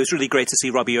also too, it was really great to see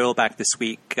Robbie Earle back this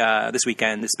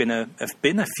weekend. It's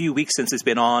been a few weeks since he's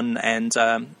been on, and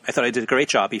I thought he did a great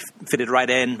job. He fitted right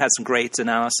in, had some great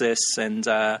analysis, and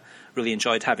really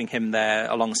enjoyed having him there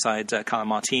alongside Carlo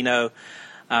Martino.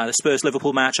 The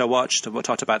Spurs-Liverpool match I watched, we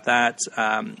talked about that.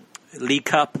 League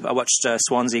Cup, I watched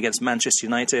Swansea against Manchester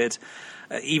United.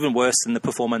 even worse than the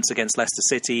performance against Leicester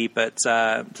City. But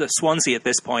Swansea at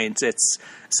this point, it's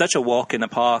such a walk in the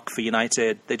park for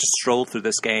United. They just strolled through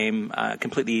this game,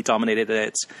 completely dominated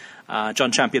it.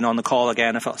 John Champion on the call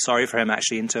again. I felt sorry for him,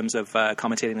 actually, in terms of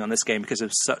commentating on this game because it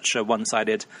was such a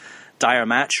one-sided, dire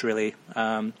match, really.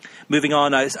 Moving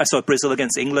on, I saw Brazil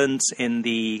against England in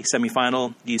the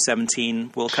semi-final,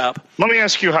 U17 World Cup. Let me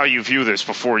ask you how you view this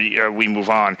before we move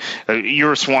on.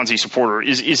 You're a Swansea supporter.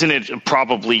 Isn't it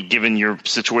probably, given your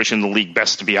situation in the league,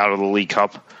 best to be out of the League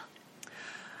Cup?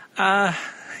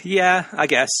 Yeah, I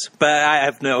guess, but I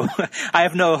have no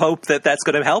hope that that's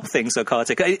going to help things. So,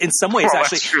 Kartik, in some ways,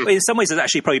 it's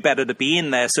actually probably better to be in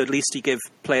there. So at least you give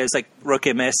players like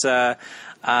Roque Mesa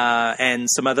and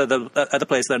some other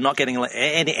players that are not getting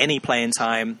any playing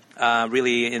time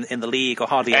really in the league or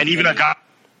hardly. And even a guy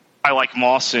like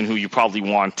Mawson, who you probably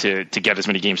want to get as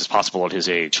many games as possible at his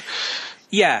age.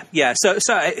 Yeah. So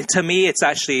to me, it's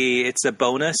a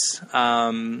bonus.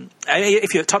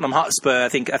 If you're Tottenham Hotspur, I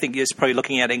think you're probably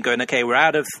looking at it and going, okay, we're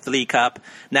out of the League Cup.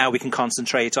 Now we can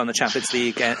concentrate on the Champions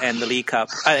League and the League Cup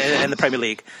and the Premier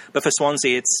League. But for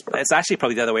Swansea, it's actually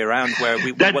probably the other way around, where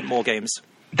we want more games.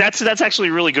 That's actually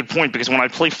a really good point, because when I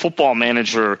play Football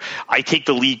Manager, I take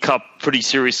the League Cup pretty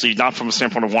seriously, not from a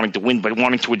standpoint of wanting to win, but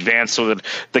wanting to advance so that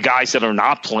the guys that are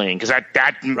not playing, because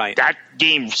that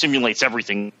game simulates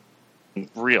everything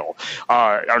real,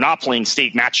 are not playing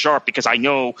state match sharp, because I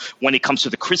know when it comes to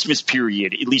the Christmas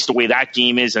period, at least the way that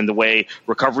game is and the way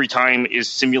recovery time is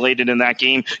simulated in that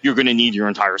game, you're going to need your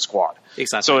entire squad.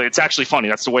 Exactly. So it's actually funny.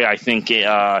 That's the way I think.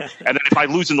 And then if I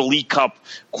lose in the League Cup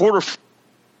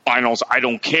quarterfinals, I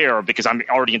don't care, because I'm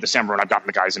already in December and I've gotten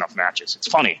the guys enough matches. It's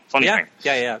funny thing.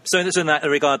 Yeah. So in that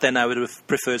regard, then I would have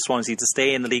preferred Swansea to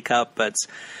stay in the League Cup, but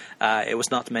it was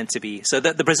not meant to be. So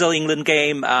the Brazil-England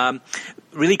game,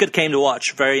 really good game to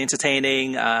watch, very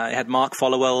entertaining. It had Mark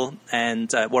Followell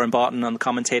and Warren Barton on the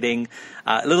commentating.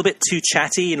 A little bit too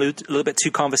chatty and a little bit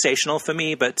too conversational for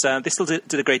me, but they still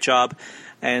did a great job.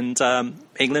 And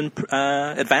England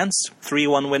advanced,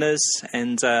 3-1 winners,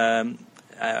 and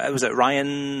was it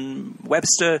Ryan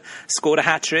Webster scored a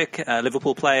hat-trick,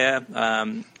 Liverpool player.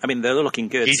 They're looking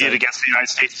good. He did against the United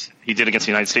States. He did against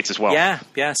the United States as well. Yeah.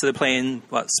 So they're playing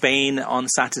Spain on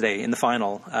Saturday in the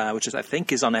final, which I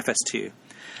think is on FS2.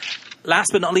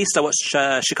 Last but not least, I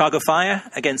watched Chicago Fire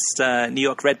against New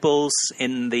York Red Bulls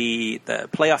in the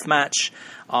playoff match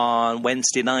on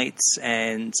Wednesday night,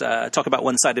 and talk about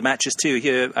one-sided matches too.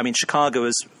 Here, Chicago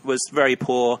was very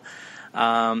poor.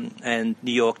 And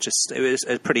New York it was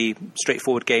a pretty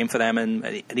straightforward game for them, and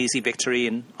an easy victory,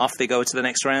 and off they go to the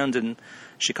next round, and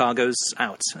Chicago's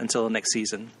out until next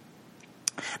season.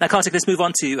 Now, Kartik, let's move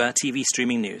on to TV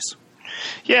streaming news.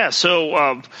 Yeah,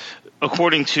 so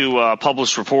according to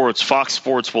published reports, Fox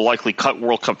Sports will likely cut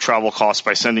World Cup travel costs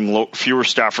by sending fewer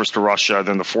staffers to Russia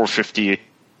than the 450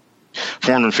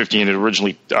 it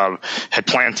originally had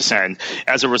planned to send.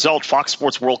 As a result, Fox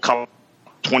Sports World Cup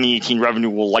 2018 revenue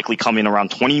will likely come in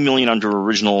around $20 million under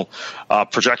original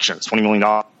projections, $20 million.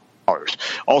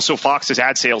 Also, Fox's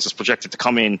ad sales is projected to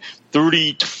come in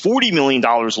 $30 to $40 million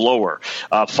lower.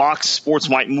 Fox Sports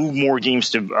might move more games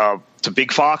to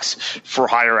Big Fox for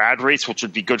higher ad rates, which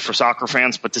would be good for soccer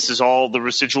fans. But this is all the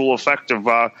residual effect of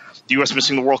the U.S.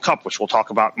 missing the World Cup, which we'll talk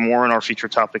about more in our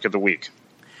featured topic of the week.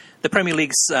 The Premier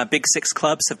League's Big Six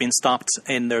clubs have been stopped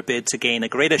in their bid to gain a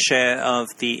greater share of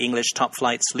the English top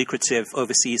flight's lucrative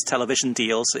overseas television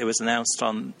deals. It was announced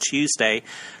on Tuesday.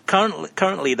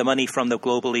 Currently, the money from the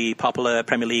globally popular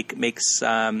Premier League makes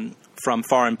from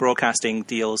foreign broadcasting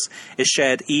deals is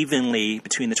shared evenly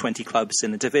between the 20 clubs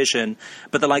in the division.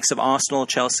 But the likes of Arsenal,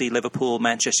 Chelsea, Liverpool,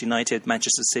 Manchester United,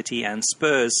 Manchester City and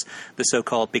Spurs, the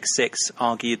so-called Big Six,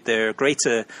 argued their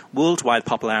greater worldwide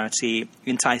popularity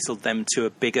entitled them to a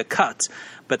bigger cut.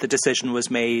 But the decision was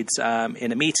made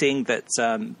in a meeting that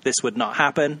this would not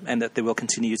happen, and that they will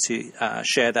continue to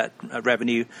share that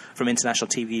revenue from international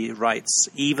TV rights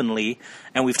evenly.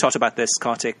 And we've talked about this,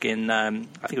 Kartik, in I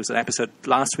think it was an episode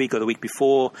last week or the week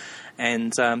before.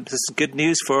 And this is good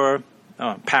news for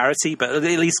parity, but at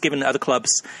least giving other clubs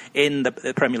in the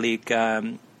Premier League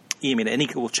an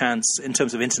equal chance in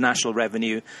terms of international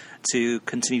revenue to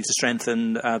continue to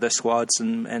strengthen their squads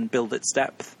and build its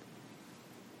depth.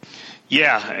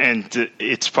 Yeah, and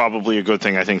it's probably a good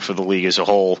thing, I think, for the league as a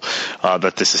whole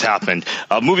that this has happened.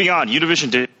 Moving on,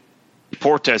 Univision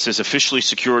Deportes has officially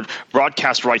secured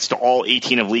broadcast rights to all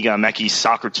 18 of Liga MX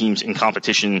soccer teams in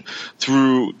competition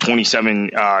through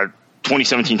 27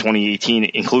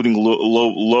 2017-2018, including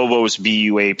Lobos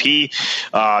BUAP.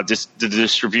 The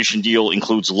distribution deal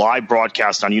includes live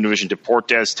broadcast on Univision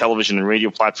Deportes, television and radio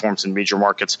platforms in major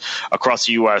markets across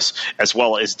the U.S., as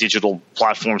well as digital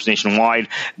platforms nationwide.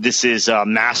 This is a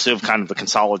massive kind of the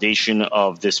consolidation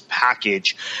of this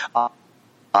package.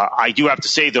 I do have to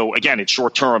say, though, again, it's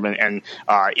short term, and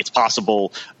it's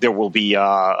possible there will be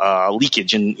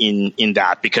leakage in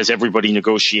that because everybody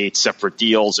negotiates separate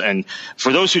deals. And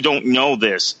for those who don't know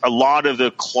this, a lot of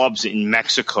the clubs in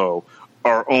Mexico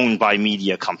are owned by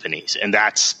media companies, and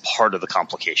that's part of the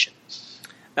complication.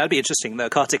 That'd be interesting, though,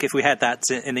 Kartik, if we had that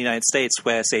in the United States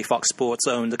where, say, Fox Sports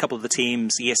owned a couple of the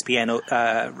teams, ESPN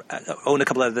owned a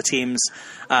couple of the teams,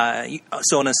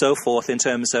 so on and so forth, in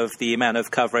terms of the amount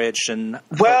of coverage and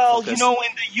well, focus. In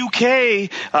the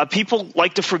UK, people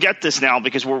like to forget this now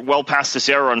because we're well past this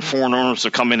era and foreign owners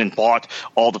have come in and bought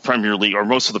all the Premier League or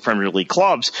most of the Premier League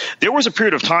clubs. There was a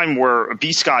period of time where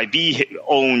B-Sky B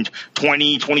owned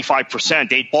 20-25%.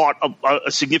 They bought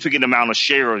a significant amount of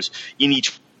shares in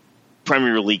each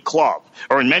Premier League club,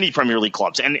 or in many Premier League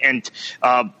clubs, and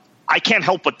I can't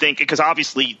help but think, because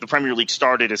obviously the Premier League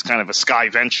started as kind of a Sky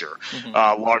venture,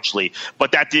 largely,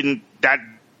 but that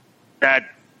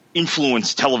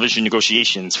influenced television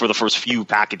negotiations for the first few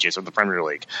packages of the Premier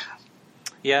League.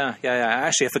 Yeah.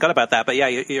 Actually, I forgot about that, but yeah,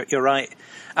 you're right.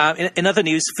 In other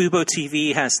news, Fubo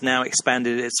TV has now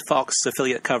expanded its Fox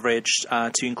affiliate coverage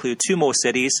to include 2 more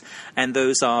cities, and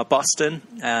those are Boston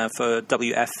for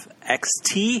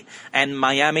WFXT and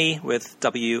Miami with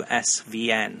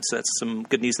WSVN. So that's some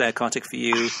good news there, Kartik, for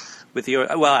you. With your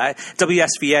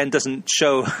WSVN doesn't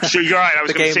show sure, you're right. I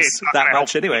was the games say that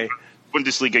much anyway.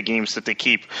 Bundesliga games that they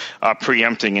keep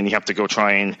preempting, and you have to go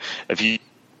try and view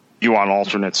on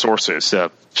alternate sources.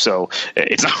 So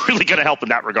it's not really going to help in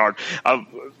that regard.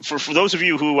 For those of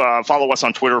you who follow us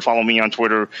on Twitter, follow me on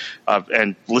Twitter,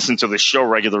 and listen to this show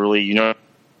regularly,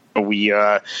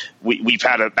 we've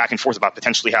had a back and forth about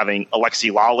potentially having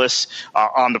Alexi Lalas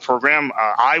on the program.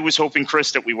 I was hoping,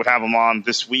 Chris, that we would have him on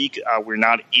this week. We're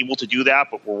not able to do that,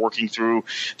 but we're working through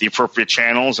the appropriate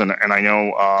channels, and I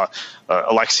know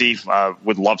Alexi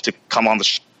would love to come on the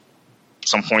show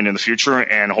some point in the future,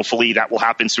 and hopefully that will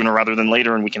happen sooner rather than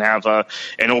later, and we can have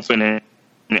an open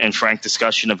and frank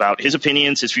discussion about his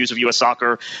opinions, his views of U.S.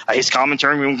 soccer, his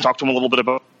commentary. We can talk to him a little bit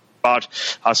about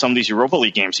some of these Europa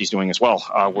League games he's doing as well,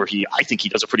 where I think he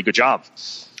does a pretty good job.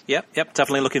 Yep,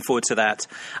 definitely looking forward to that.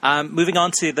 Moving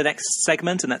on to the next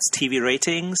segment, and that's TV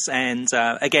ratings. And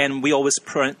again, we always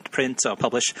print or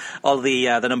publish all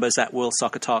the numbers at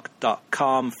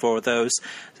worldsoccertalk.com for those.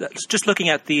 Just looking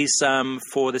at these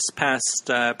for this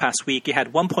past week, you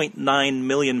had 1.9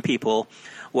 million people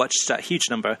watched, a huge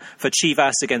number, for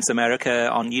Chivas against America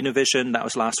on Univision. That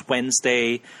was last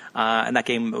Wednesday, and that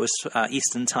game was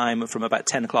Eastern time from about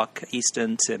 10 o'clock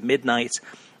Eastern to midnight.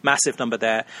 Massive number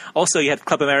there. Also, you had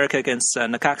Club America against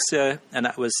Necaxa, and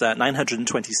that was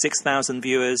 926,000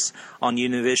 viewers on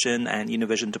Univision and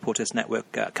Univision Deportes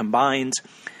Network combined.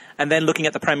 And then looking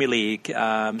at the Premier League,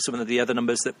 some of the other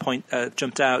numbers that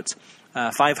jumped out.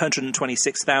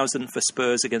 526,000 for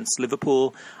Spurs against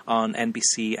Liverpool on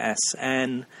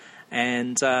NBCSN.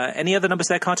 And any other numbers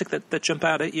there, Kartik, that jump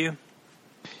out at you?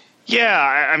 Yeah,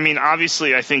 I mean,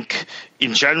 obviously, I think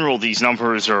in general these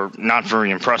numbers are not very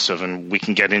impressive, and we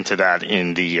can get into that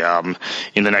in the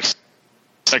next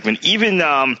segment. Even the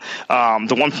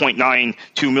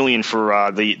 1.92 million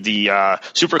for the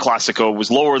Super Classico was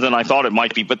lower than I thought it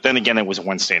might be, but then again, it was a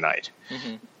Wednesday night.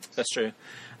 Mm-hmm. That's true.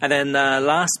 And then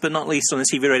last but not least on the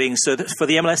TV ratings, so for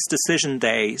the MLS Decision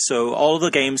Day, so all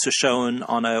the games are shown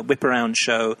on a whip-around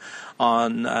show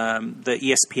on the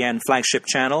ESPN flagship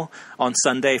channel on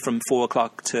Sunday from 4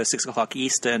 o'clock to 6 o'clock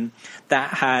Eastern.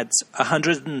 That had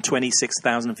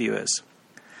 126,000 viewers.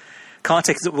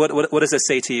 Kartik, what does it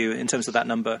say to you in terms of that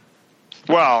number?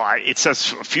 Well, it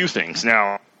says a few things.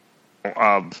 Now,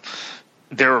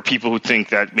 there are people who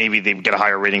think that maybe they would get a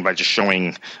higher rating by just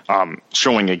showing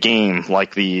a game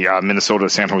like the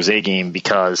Minnesota-San Jose game,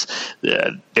 because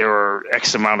there are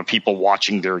X amount of people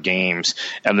watching their games,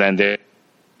 and then there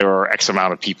are X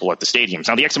amount of people at the stadiums.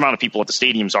 Now, the X amount of people at the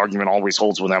stadiums argument always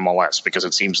holds with MLS, because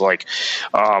it seems like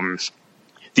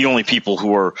the only people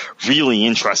who are really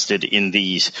interested in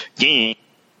these games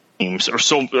or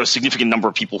so a significant number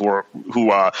of people who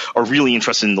are really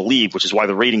interested in the league, which is why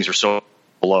the ratings are so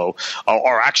below,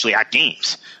 are actually at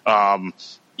games.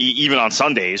 Even on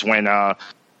Sundays when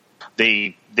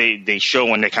they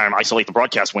show and they kind of isolate the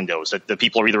broadcast windows, that the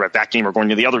people are either at that game or going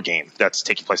to the other game that's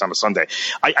taking place on a Sunday.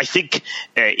 I think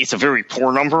it's a very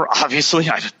poor number. Obviously,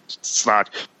 it's not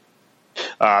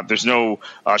There's no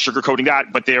sugarcoating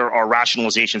that, but there are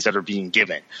rationalizations that are being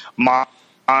given. My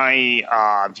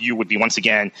view would be, once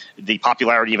again, the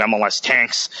popularity of MLS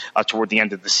tanks toward the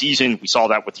end of the season. We saw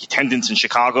that with the attendance in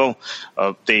Chicago.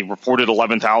 They reported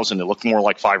 11,000. It looked more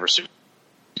like 5,000 or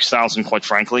 6,000, quite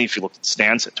frankly, if you look at the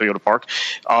stands at Toyota Park.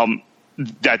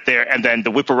 And then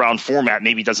the whip around format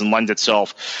maybe doesn't lend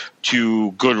itself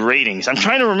to good ratings. I'm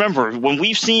trying to remember when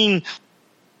we've seen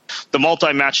the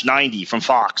multi-match 90 from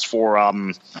Fox for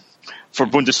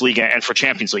Bundesliga and for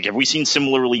Champions League. Have we seen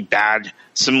similarly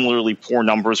poor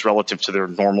numbers relative to their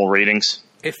normal ratings?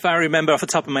 If I remember off the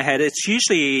top of my head, it's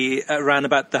usually around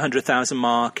about the 100,000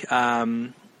 mark.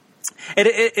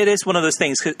 It is one of those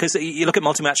things, because you look at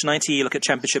Multi-Match 90, you look at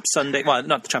Championship Sunday. Well,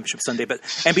 not the Championship Sunday, but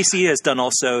NBC has done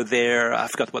also their, I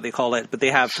forgot what they call it, but they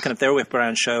have kind of their whip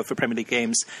around show for Premier League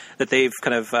games that they've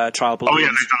kind of trial balloons. Oh, yeah,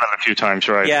 they've done that a few times,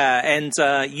 right? Yeah, and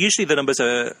usually the numbers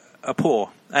are poor.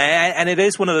 And it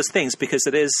is one of those things, because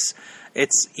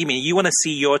you want to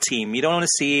see your team. You don't want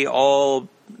to see 20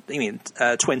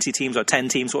 teams or 10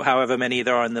 teams or however many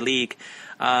there are in the league.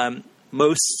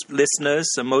 Most listeners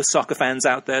and most soccer fans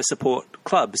out there support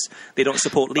clubs. They don't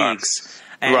support leagues.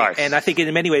 And I think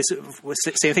in many ways,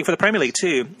 same thing for the Premier League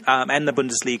too, and the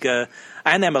Bundesliga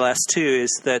and MLS too,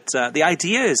 is that the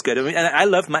idea is good. I mean, and I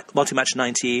love Multi-Match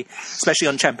 90, especially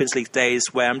on Champions League days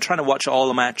where I'm trying to watch all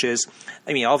the matches.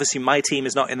 I mean, obviously my team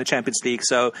is not in the Champions League,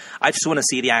 so I just want to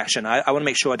see the action. I want to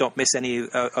make sure I don't miss any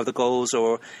of the goals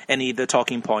or any of the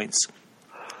talking points.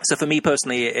 So for me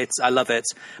personally, I love it.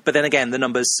 But then again, the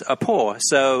numbers are poor.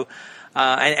 So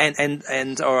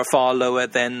and are far lower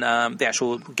than the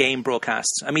actual game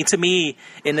broadcasts. I mean, to me,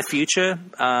 in the future,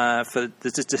 for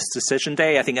this decision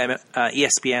day, I think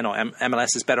ESPN or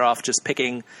MLS is better off just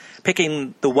picking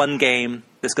the one game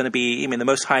that's going to be, the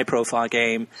most high-profile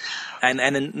game, and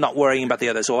then not worrying about the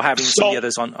others or having some of the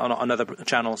others on other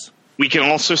channels. We can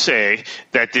also say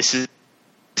that this is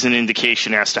an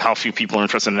indication as to how few people are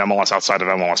interested in MLS outside of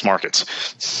MLS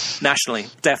markets. Nationally,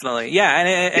 definitely. Yeah,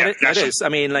 and it is. I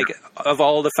mean, like, of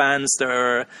all the fans that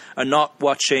are not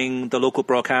watching the local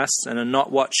broadcasts and are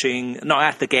not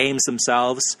at the games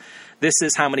themselves, this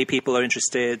is how many people are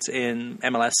interested in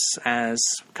MLS as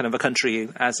kind of a country,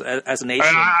 as a nation.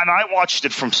 And I watched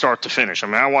it from start to finish. I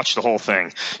mean, I watched the whole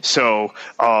thing. So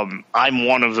I'm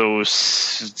one of those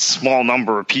small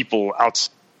number of people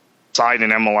outside an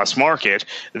MLS market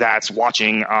that's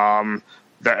watching. I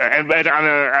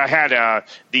had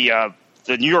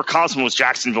the New York Cosmos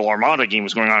Jacksonville Armada game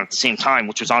was going on at the same time,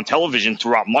 which was on television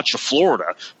throughout much of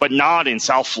Florida, but not in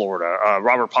South Florida.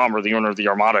 Robert Palmer, the owner of the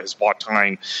Armada, has bought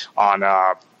time on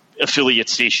affiliate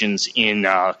stations in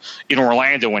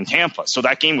Orlando and Tampa. So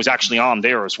that game was actually on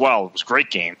there as well. It was a great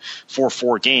game,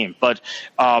 4-4 game. But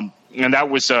and that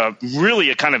was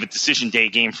really a kind of a decision day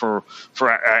game for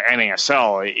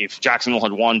NASL. If Jacksonville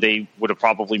had won, they would have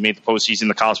probably made the postseason.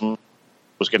 The Cosmos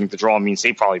was getting the draw means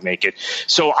they probably make it.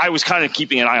 So I was kind of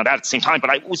keeping an eye on that at the same time, but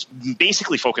I was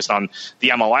basically focused on the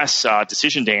MLS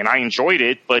decision day, and I enjoyed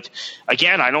it. But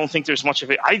again, I don't think there's much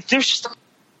of it. There's just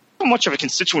not much of a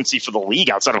constituency for the league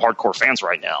outside of hardcore fans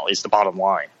right now, is the bottom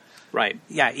line. Right.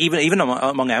 Yeah. Even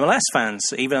among MLS fans,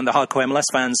 even the hardcore MLS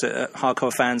fans,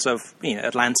 hardcore fans of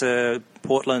Atlanta,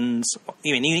 Portland,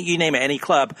 you name it, any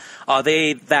club, are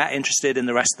they that interested in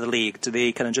the rest of the league? Do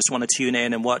they kind of just want to tune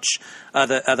in and watch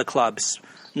other clubs?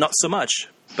 Not so much.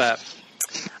 But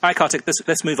all right, Kartik,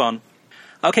 let's move on.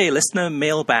 Okay, listener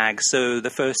mailbag. So the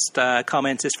first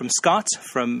comment is from Scott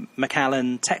from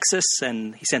McAllen, Texas,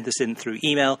 and he sent this in through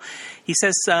email. He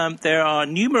says there are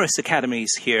numerous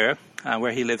academies here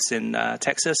where he lives in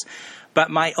Texas,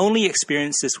 but my only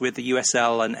experience is with the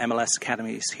USL and MLS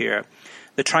academies here.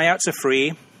 The tryouts are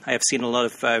free. I have seen a lot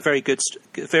of very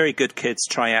good kids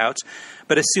try out,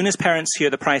 but as soon as parents hear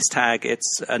the price tag,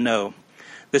 it's a no.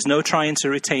 There's no trying to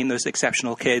retain those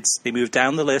exceptional kids. They move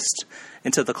down the list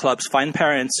until the clubs find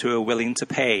parents who are willing to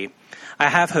pay. I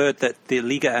have heard that the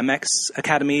Liga MX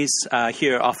academies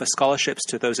here offer scholarships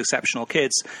to those exceptional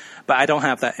kids, but I don't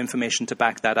have that information to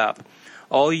back that up.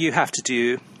 All you have to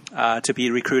do to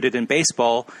be recruited in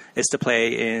baseball is to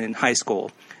play in high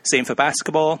school. Same for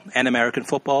basketball and American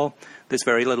football. There's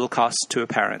very little cost to a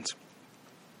parent.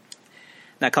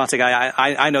 Now, Kartik,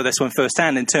 I know this one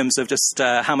firsthand in terms of just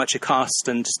how much it costs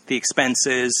and the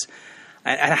expenses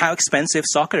and how expensive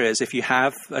soccer is. If you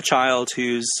have a child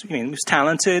who's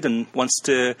talented and wants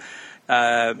to,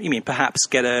 perhaps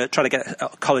try to get a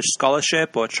college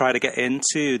scholarship or try to get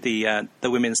into the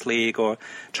women's league or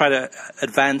try to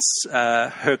advance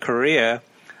her career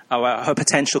or her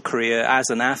potential career as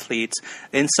an athlete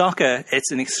in soccer,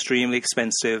 it's an extremely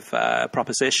expensive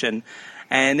proposition.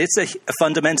 And it's a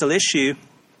fundamental issue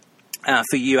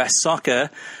for U.S. soccer.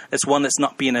 It's one that's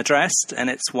not being addressed, and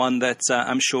it's one that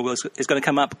I'm sure is going to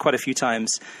come up quite a few times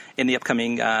in the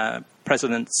upcoming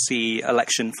presidency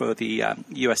election for the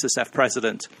USSF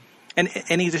president. And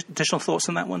any additional thoughts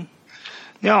on that one?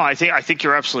 No, I think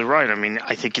you're absolutely right. I mean,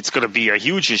 I think it's going to be a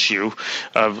huge issue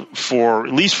for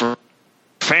at least for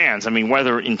fans. I mean,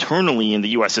 whether internally in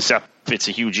the USSF it's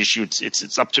a huge issue,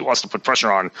 it's up to us to put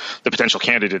pressure on the potential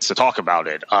candidates to talk about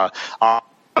it.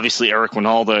 Obviously, Eric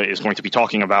Wynalda is going to be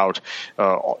talking about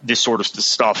this sort of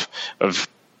stuff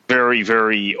very,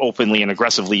 very openly and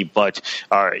aggressively. But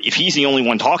if he's the only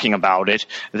one talking about it,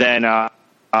 then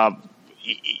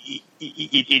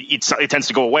it tends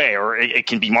to go away, or it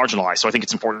can be marginalized. So I think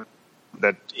it's important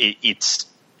that it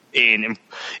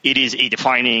is a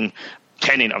defining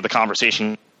tenet of the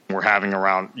conversation we're having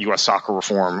around U.S. soccer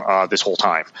reform this whole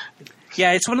time.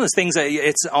 Yeah, it's one of those things that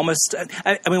it's almost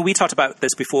I mean, we talked about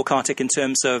this before, Kartik, in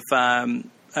terms of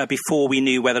before we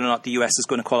knew whether or not the U.S. is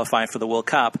going to qualify for the World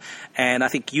Cup. And I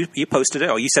think you posted it,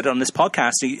 or you said it on this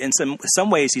podcast. In some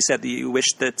ways, you said that you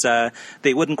wished that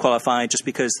they wouldn't qualify just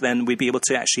because then we'd be able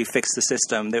to actually fix the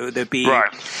system. There'd be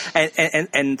right.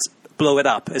 And blow it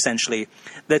up, essentially.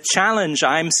 The challenge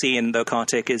I'm seeing, though,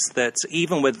 Kartik, is that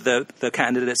even with the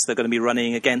candidates that are going to be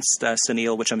running against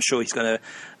Sunil, which I'm sure he's going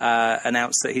to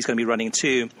announce that he's going to be running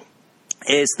too,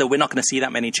 is that we're not going to see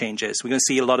that many changes. We're going to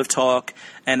see a lot of talk,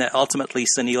 and ultimately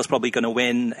Sunil's probably going to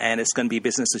win, and it's going to be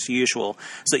business as usual.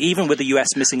 So even with the U.S.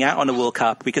 missing out on the World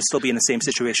Cup, we could still be in the same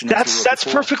situation. That's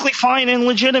perfectly fine and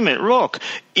legitimate. Look,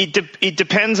 it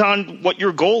depends on what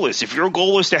your goal is. If your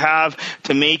goal is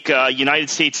to make United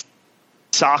States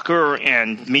soccer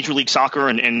and Major League Soccer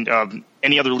and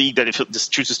any other league that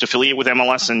chooses to affiliate with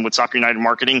MLS and with Soccer United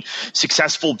Marketing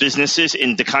successful businesses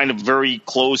in the kind of very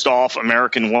closed-off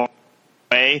American way,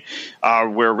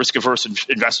 where risk-averse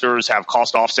investors have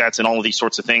cost offsets and all of these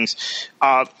sorts of things,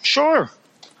 sure,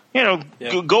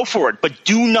 go for it. But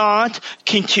do not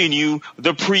continue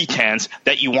the pretense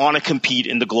that you want to compete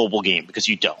in the global game, because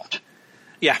you don't.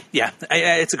 Yeah,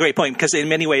 it's a great point, because in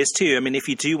many ways too, I mean, if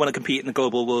you do want to compete in the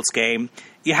global world's game,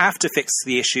 you have to fix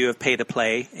the issue of pay to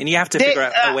play, and you have to figure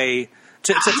out a way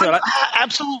to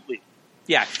absolutely.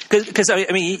 Yeah, because I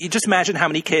mean, you just imagine how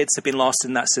many kids have been lost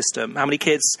in that system. How many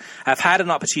kids have had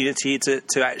an opportunity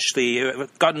to actually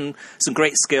have gotten some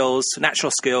great skills,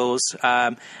 natural skills,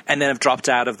 and then have dropped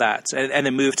out of that and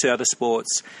then moved to other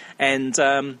sports. And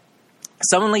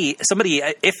somebody,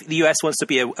 if the U.S. wants to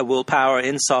be a world power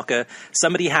in soccer,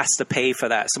 somebody has to pay for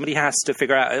that. Somebody has to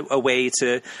figure out a way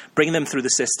to bring them through the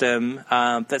system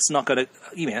that's not going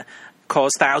to,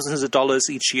 cost thousands of dollars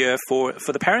each year for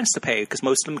the parents to pay, because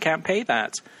most of them can't pay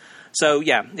that. So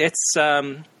yeah, it's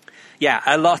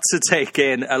a lot to take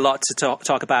in, a lot to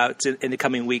talk about in the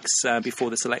coming weeks before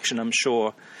this election, I'm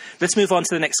sure. Let's move on to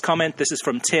the next comment. This is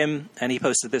from Tim, and he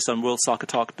posted this on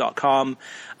worldsoccertalk.com.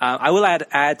 I will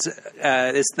add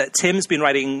is that Tim's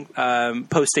been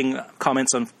posting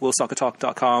comments on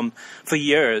worldsoccertalk.com for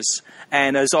years,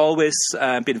 and has always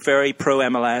been very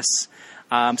pro-MLS.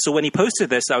 So when he posted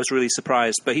this, I was really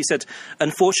surprised. But he said,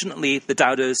 unfortunately, the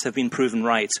doubters have been proven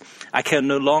right. I can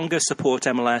no longer support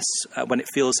MLS when it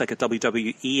feels like a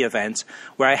WWE event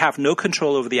where I have no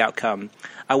control over the outcome.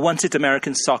 I wanted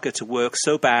American soccer to work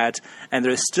so bad, and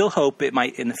there is still hope it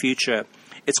might in the future.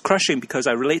 It's crushing because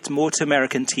I relate more to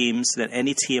American teams than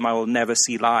any team I will never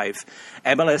see live.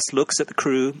 MLS looks at the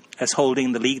Crew as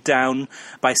holding the league down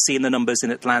by seeing the numbers in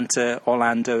Atlanta,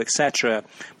 Orlando, etc.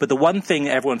 But the one thing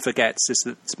everyone forgets is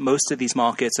that most of these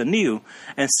markets are new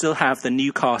and still have the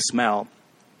new car smell.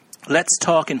 Let's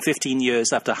talk in 15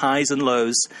 years after highs and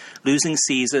lows, losing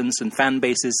seasons and fan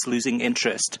bases losing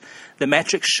interest. The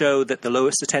metrics show that the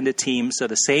lowest attended teams are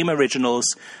the same originals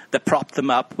that propped them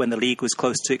up when the league was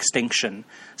close to extinction.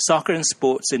 Soccer and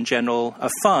sports in general are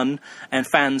fun, and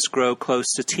fans grow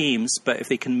close to teams, but if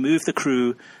they can move the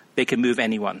Crew, they can move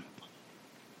anyone.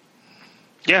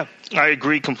 Yeah, I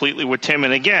agree completely with Tim.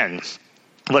 And again,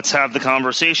 let's have the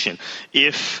conversation.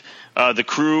 If the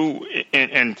Crew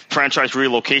and franchise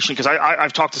relocation, because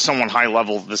I've talked to someone high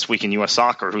level this week in U.S.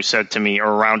 Soccer who said to me, or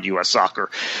around U.S. Soccer,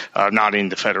 not in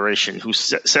the Federation, who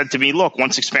said to me, look,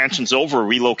 once expansion's over,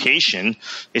 relocation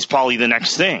is probably the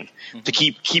next thing to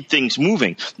keep things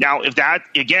moving. Now,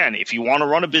 if you want to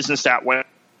run a business that way,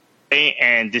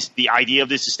 and the idea of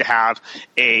this is to have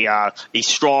a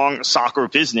strong soccer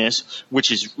business,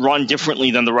 which is run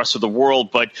differently than the rest of the world,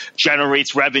 but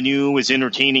generates revenue, is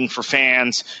entertaining for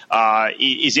fans,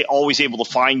 is it always able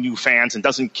to find new fans, and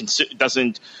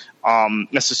doesn't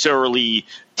necessarily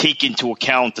take into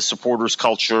account the supporters'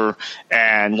 culture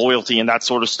and loyalty and that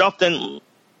sort of stuff, then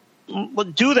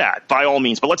do that by all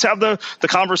means. But let's have the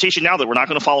conversation now that we're not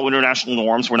going to follow international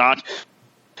norms. We're not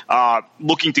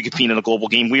looking to compete in a global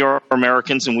game. We are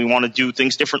Americans and we want to do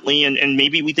things differently, and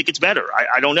maybe we think it's better.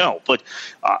 I don't know. But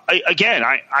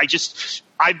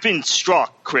I've been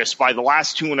struck, Chris, by the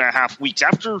last 2.5 weeks.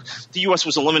 After the U.S.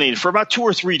 was eliminated, for about 2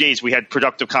 or 3 days, we had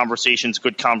productive conversations,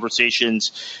 good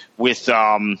conversations with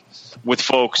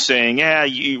folks saying, yeah,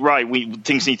 you're right,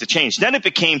 things need to change. Then it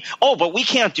became, but we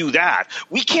can't do that.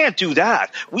 We can't do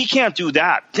that. We can't do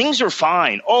that. Things are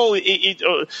fine.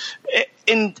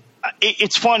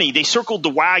 It's funny. They circled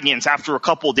the wagons after a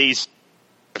couple of days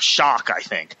of shock, I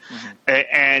think. Mm-hmm.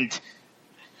 And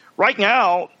right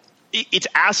now, it's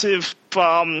as if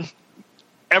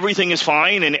everything is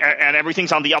fine and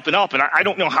everything's on the up and up. And I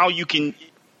don't know how you can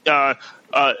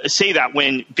say that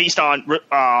when based on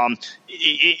a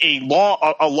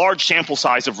large sample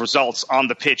size of results on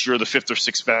the pitch, you're the 5th or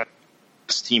 6th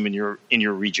best team in your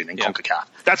region in CONCACAF.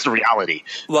 That's the reality.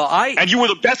 And you were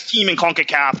the best team in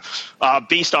CONCACAF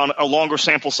based on a longer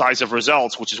sample size of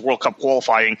results, which is World Cup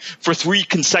qualifying, for 3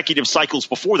 consecutive cycles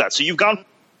before that. So you've gone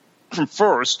from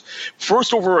first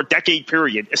over a decade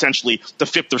period, essentially, to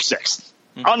 5th or 6th.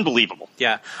 Mm-hmm. Unbelievable.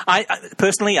 Yeah. I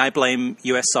personally blame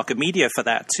U.S. soccer media for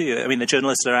that too. I mean, the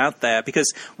journalists are out there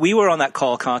because we were on that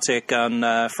call, Kartik, on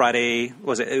Friday. It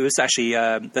was actually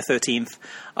the 13th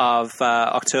of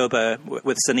October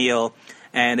with Sunil,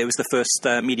 and it was the first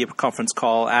media conference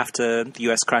call after the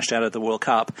U.S. crashed out of the World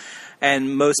Cup.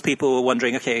 And most people were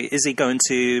wondering, okay, is he going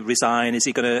to resign? Is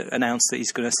he going to announce that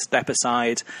he's going to step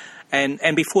aside?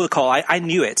 And before the call, I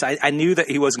knew it. I knew that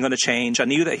he wasn't going to change. I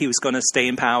knew that he was going to stay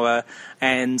in power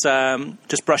and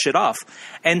just brush it off.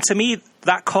 And to me,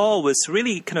 that call was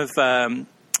really kind of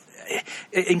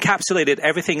encapsulated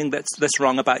everything that's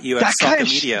wrong about U.S. soccer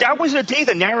media. That was the day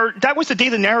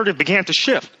the narrative began to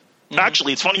shift. Mm-hmm.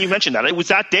 Actually, it's funny you mentioned that. It was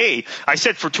that day. I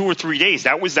said for 2 or 3 days.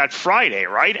 That was that Friday,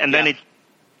 right? And then it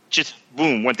just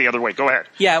boom went the other way. Go ahead.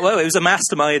 Yeah, well, it was a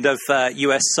mastermind of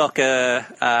U.S. Soccer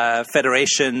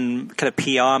Federation kind of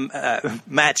PR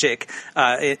magic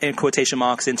in quotation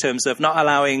marks in terms of not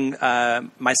allowing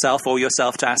myself or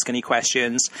yourself to ask any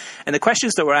questions. And the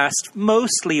questions that were asked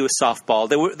mostly was softball.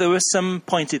 There were some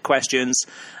pointed questions.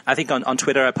 I think on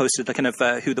Twitter I posted the kind of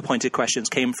who the pointed questions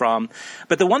came from.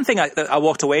 But the one thing I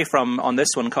walked away from on this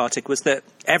one, Kartik, was that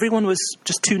everyone was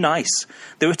just too nice.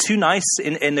 They were too nice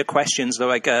in their questions. They're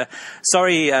like,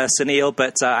 sorry, Sunil,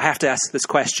 but I have to ask this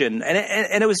question.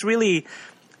 And it was really,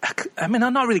 I mean,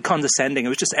 I'm not really condescending. It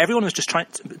was just everyone was just trying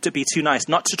to be too nice,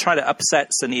 not to try to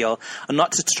upset Sunil and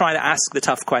not to try to ask the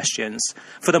tough questions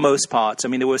for the most part. I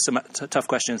mean, there were some tough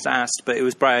questions asked, but it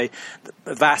was by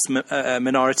a vast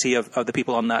minority of the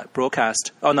people on that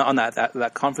broadcast, on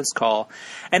that conference call.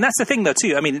 And that's the thing, though,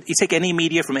 too. I mean, you take any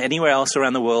media from anywhere else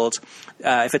around the world,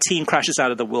 if a team crashes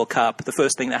out of the World Cup, the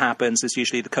first thing that happens is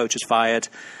usually the coach is fired.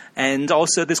 And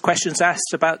also there's questions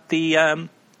asked about the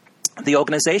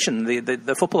organization,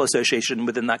 the football association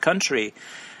within that country.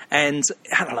 And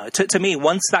I don't know, to me,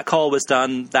 once that call was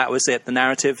done, that was it. The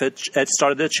narrative had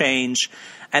started to change.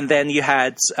 And then you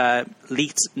had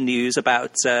leaked news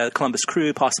about Columbus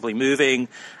Crew possibly moving.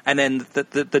 And then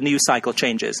the news cycle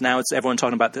changes. Now it's everyone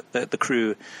talking about the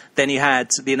Crew. Then you had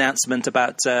the announcement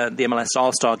about the MLS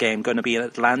All-Star game going to be in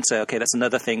Atlanta. Okay, that's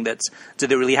another thing. Do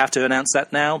they really have to announce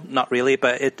that now? Not really.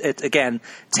 But it again,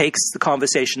 takes the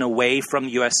conversation away from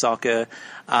U.S. soccer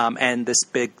and this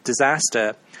big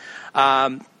disaster.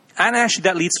 And actually,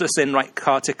 that leads us in, right,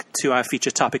 Kartik, to our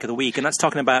featured topic of the week, and that's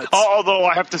talking about... Although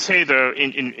I have to say,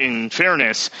 in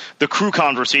fairness, the Crew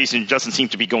conversation doesn't seem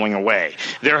to be going away.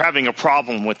 They're having a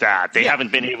problem with that. They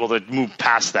haven't been able to move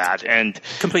past that. And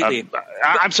completely.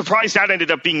 I'm surprised that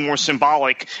ended up being more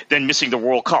symbolic than missing the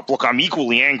World Cup. Look, I'm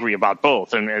equally angry about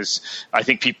both, and as I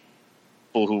think people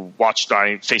who watched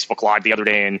Facebook Live the other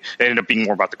day, and it ended up being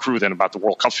more about the Crew than about the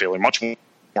World Cup failure, much more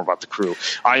about the Crew.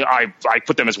 I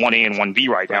put them as 1A and 1B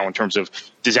right now in terms of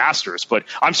disasters, but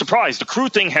I'm surprised the Crew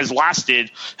thing has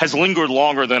lingered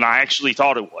longer than I actually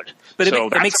thought it would. But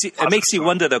it makes you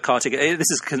wonder, though, Kartik. This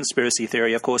is conspiracy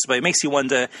theory, of course, but it makes you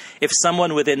wonder if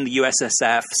someone within the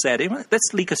USSF said, hey,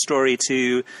 let's leak a story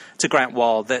to Grant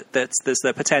Wahl that there's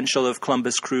the potential of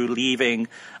Columbus Crew leaving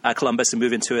Columbus and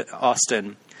moving to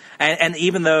Austin. And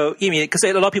even though, because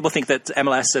a lot of people think that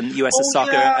MLS and US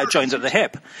soccer are joined at the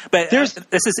hip, but this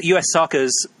is US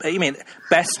soccer's,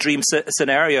 best dream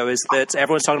scenario is that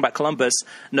everyone's talking about Columbus,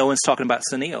 no one's talking about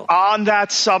Sunil. On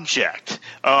that subject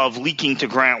of leaking to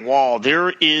Grant Wahl,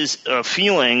 there is a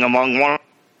feeling among one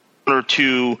or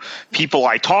two people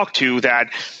I talked to that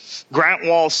Grant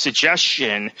Wahl's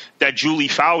suggestion that Julie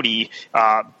Foudy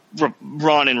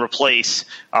run and replace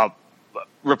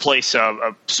replace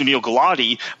Sunil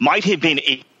Gulati might have been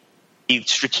a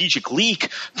strategic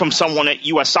leak from someone at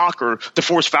U.S. Soccer to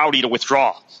force Foudy to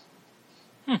withdraw.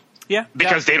 Yeah,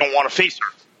 because they don't want to face her.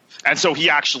 And so he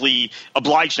actually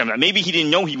obliged them. Maybe he didn't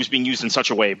know he was being used in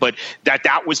such a way, but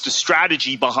that was the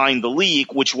strategy behind the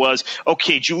leak, which was,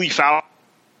 okay, Julie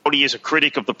Foudy is a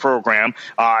critic of the program.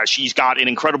 She's got an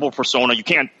incredible persona. You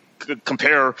can't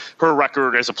compare her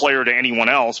record as a player to anyone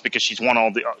else because she's won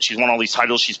all these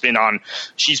titles. She's been on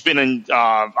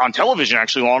television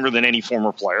actually longer than any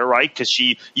former player, right? Because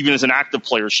she, even as an active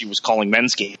player, she was calling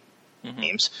men's games.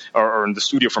 Or in the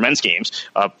studio for men's games.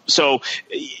 So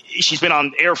she's been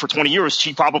on air for 20 years.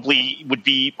 She probably would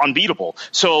be unbeatable.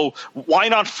 So why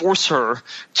not force her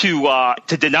to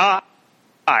deny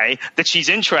that she's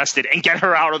interested and get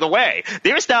her out of the way?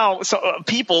 There's now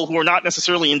people who are not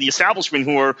necessarily in the establishment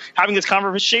who are having this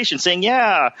conversation saying,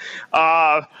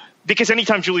 because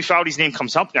anytime Julie Foudy's name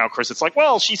comes up now, Chris, it's like,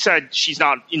 well, she said she's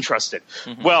not interested.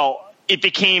 Well, it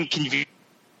became convenient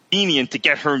to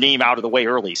get her name out of the way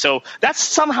early. So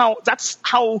that's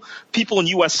how people in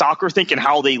U.S. Soccer think and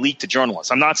how they leak to journalists.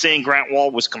 I'm not saying Grant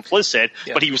Wahl was complicit,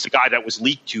 but he was the guy that was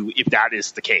leaked to, if that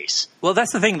is the case. Well,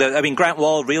 that's the thing, though. I mean, Grant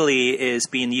Wahl really is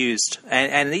being used,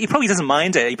 and he probably doesn't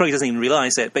mind it. He probably doesn't even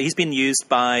realize it, but he's been used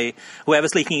by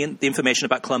whoever's leaking the information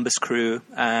about Columbus Crew,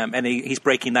 and he's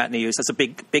breaking that news. That's a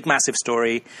big, massive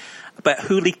story. But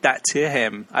who leaked that to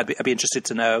him? I'd be interested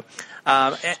to know.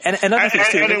 And other things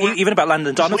too, even about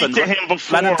Landon Donovan.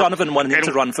 Landon Donovan wanted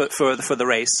to run for the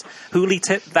race. Who leaked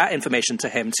that information to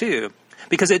him too?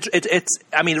 Because it's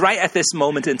I mean, right at this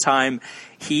moment in time,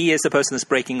 he is the person that's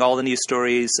breaking all the news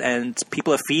stories, and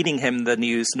people are feeding him the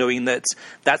news, knowing that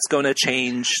that's going to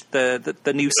change the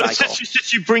news cycle.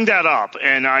 Since you bring that up,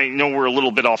 and I know we're a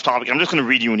little bit off topic, I'm just going to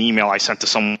read you an email I sent to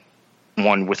someone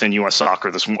within U.S.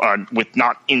 Soccer, with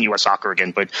not in U.S. Soccer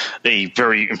again, but a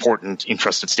very important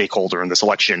interested stakeholder in this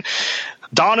election.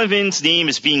 Donovan's name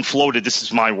is being floated, this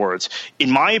is my words, in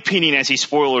my opinion, as a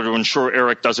spoiler to ensure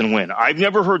Eric doesn't win. I've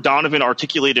never heard Donovan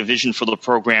articulate a vision for the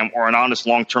program or an honest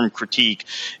long-term critique,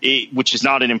 which is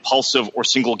not an impulsive or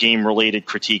single-game related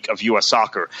critique of U.S.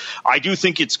 Soccer. I do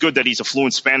think it's good that he's a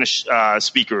fluent Spanish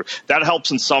speaker. That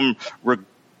helps in some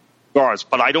regards,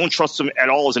 but I don't trust him at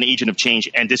all as an agent of change.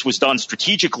 And this was done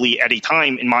strategically at a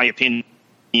time, in my opinion,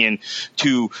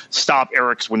 to stop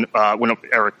Eric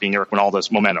Wynalda's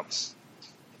momentum.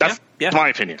 That's my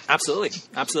opinion.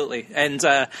 Absolutely. And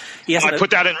I put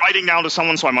that in writing now to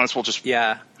someone, so I might as well just...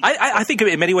 Yeah. I think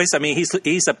in many ways, I mean,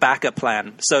 he's a backup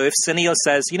plan. So if Sunil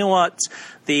says, you know what,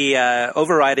 the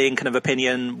overriding kind of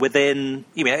opinion within...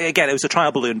 I mean, again, it was a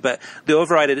trial balloon, but the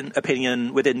overriding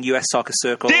opinion within U.S. soccer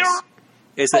circles...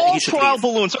 Is that all he should trial leave.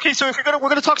 Balloons. Okay, so if we're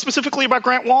going to talk specifically about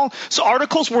Grant Wahl, so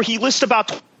articles where he lists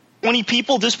about 20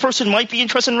 people, this person might be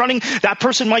interested in running, that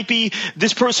person might be,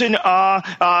 this person has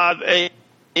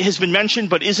been mentioned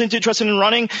but isn't interested in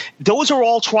running. Those are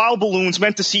all trial balloons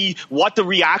meant to see what the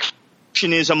reaction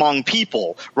is among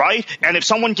people, right? And if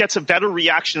someone gets a better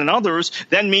reaction than others,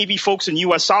 then maybe folks in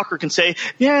U.S. Soccer can say,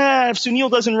 yeah, if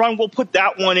Sunil doesn't run, we'll put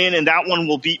that one in and that one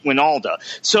will beat Wynalda.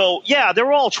 So, yeah,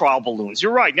 they're all trial balloons.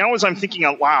 You're right. Now as I'm thinking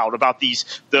out loud about the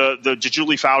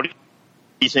Julie Foudy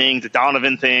thing, the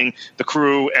Donovan thing, the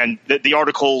Crew, and the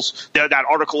articles, that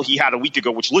article he had a week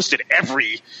ago, which listed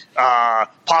every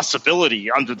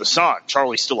possibility under the sun,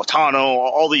 Charlie Stilitano,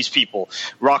 all these people,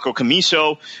 Rocco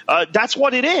Camiso, that's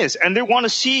what it is. And they want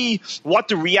to see what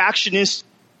the reaction is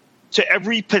to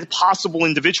every possible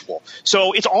individual.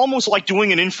 So it's almost like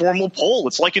doing an informal poll.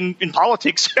 It's like in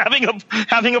politics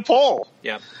having a poll.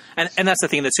 Yeah. And that's the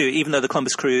thing, too. Even though the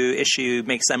Columbus Crew issue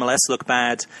makes MLS look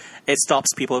bad, it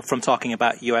stops people from talking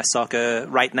about U.S. soccer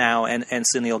right now and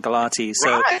Sunil Gulati.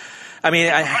 So, right. I mean,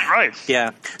 right.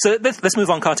 Yeah. So let's move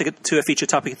on to a feature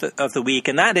topic of the week,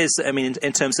 and that is, I mean,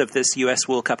 in terms of this U.S.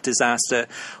 World Cup disaster,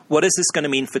 what is this going to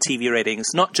mean for TV ratings?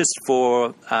 Not just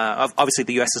for obviously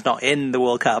the U.S. is not in the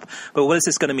World Cup, but what is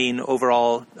this going to mean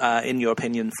overall, in your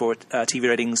opinion, for TV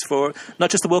ratings for not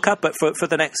just the World Cup, but for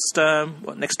the next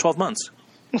 12 months?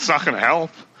 It's not going to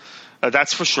help.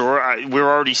 That's for sure. We're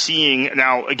already seeing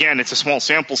now. Again, it's a small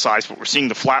sample size, but we're seeing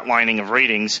the flatlining of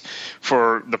ratings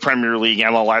for the Premier League,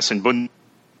 MLS, and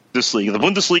Bundesliga. The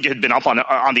Bundesliga had been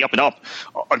on the up and up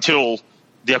until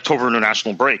the October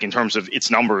international break in terms of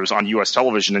its numbers on U.S.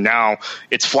 television, and now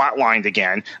it's flatlined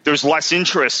again. There's less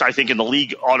interest, I think, in the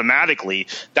league automatically.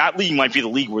 That league might be the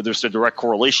league where there's a direct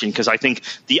correlation, because I think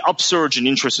the upsurge in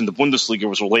interest in the Bundesliga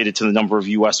was related to the number of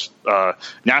U.S.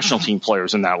 National team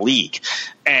players in that league.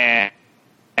 And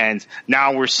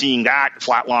now we're seeing that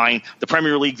flatline. The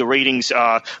Premier League, the ratings,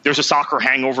 there's a soccer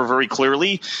hangover very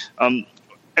clearly.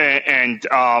 And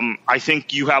I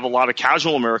think you have a lot of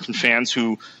casual American fans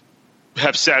who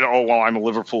have said, oh, well, I'm a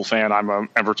Liverpool fan, I'm an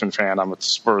Everton fan, I'm a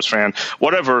Spurs fan,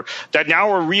 whatever, that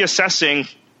now are reassessing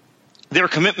their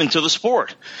commitment to the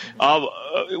sport.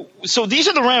 So these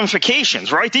are the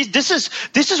ramifications, right? This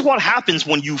is what happens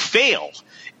when you fail.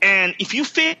 And if you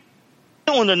fail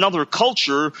in another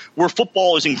culture where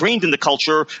football is ingrained in the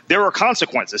culture, there are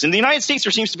consequences. In the United States,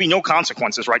 there seems to be no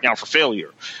consequences right now for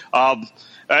failure.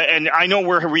 And I know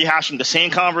we're rehashing the same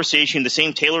conversation, the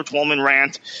same Taylor Twellman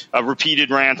rant,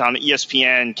 repeated rant on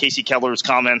ESPN, Casey Keller's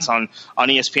comments on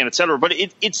ESPN, et cetera. But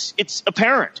it's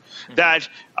apparent that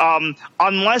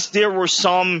unless there were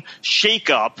some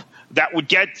shakeup that would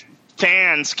get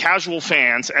fans, casual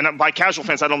fans, and by casual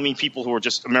fans, I don't mean people who are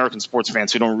just American sports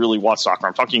fans who don't really watch soccer.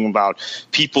 I'm talking about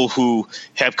people who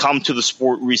have come to the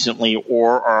sport recently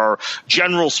or are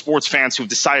general sports fans who've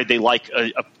decided they like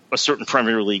a certain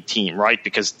Premier League team, right?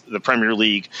 Because the Premier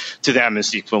League to them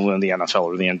is the equivalent of the NFL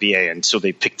or the NBA, and so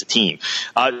they picked a team.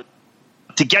 To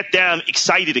get them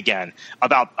excited again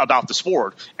about the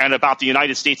sport and about the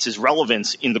United States'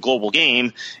 relevance in the global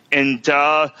game, and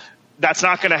that's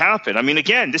not going to happen. I mean,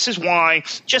 again, this is why,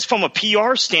 just from a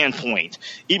PR standpoint,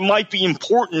 it might be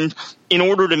important in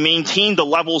order to maintain the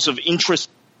levels of interest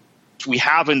we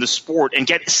have in the sport and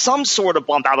get some sort of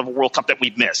bump out of a World Cup that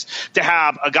we've missed, to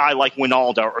have a guy like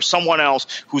Wijnaldum or someone else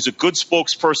who's a good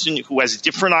spokesperson, who has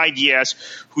different ideas,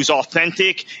 who's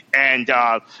authentic and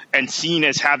seen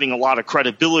as having a lot of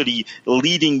credibility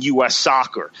leading U.S.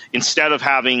 soccer, instead of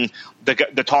having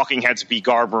the talking heads be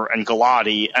Garber and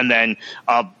Galati and then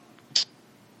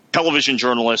television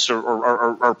journalists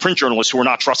or print journalists who are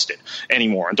not trusted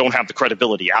anymore and don't have the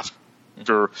credibility after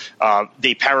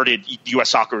they parroted U.S.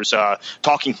 soccer's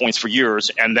talking points for years,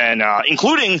 and then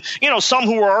including some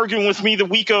who were arguing with me the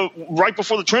week right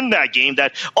before the Trinidad game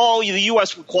that the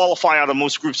U.S. would qualify out of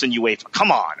most groups in UEFA.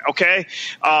 Come on, okay?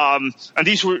 And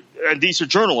these are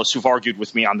journalists who've argued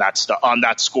with me on that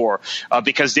score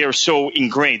because they're so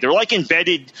ingrained. They're like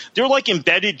embedded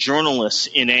journalists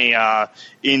in a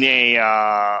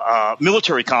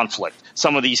military conflict.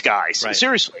 Some of these guys, right.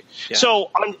 Seriously. Yeah. So.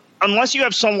 Unless you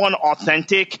have someone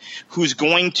authentic who's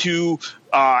going to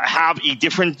have a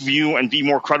different view and be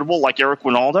more credible, like Eric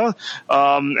Wijnaldum,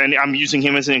 and I'm using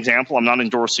him as an example. I'm not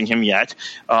endorsing him yet.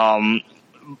 You're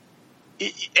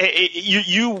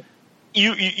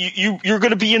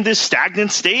going to be in this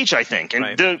stagnant stage, I think, and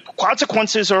right. The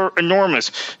consequences are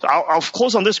enormous. I'll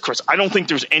close on this, Chris. I don't think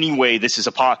there's any way this is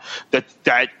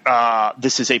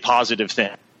this is a positive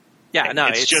thing. Yeah, no,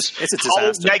 it's a disaster.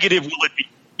 How negative will it be?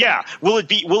 Yeah, will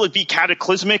it be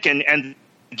cataclysmic and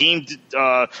the game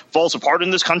falls apart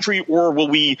in this country, or will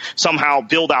we somehow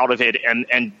build out of it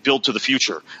and build to the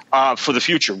future for the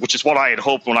future, which is what I had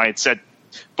hoped when I had said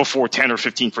before 10 or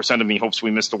 15% of me hopes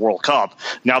we miss the World Cup.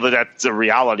 Now that that's a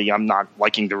reality, I'm not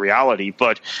liking the reality,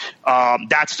 but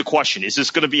that's the question. Is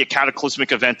this going to be a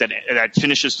cataclysmic event that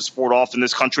finishes the sport off in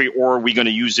this country, or are we going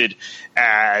to use it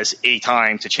as a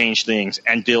time to change things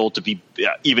and build to be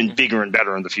even bigger and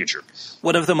better in the future?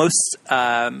 One of the most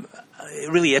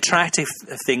really attractive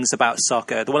things about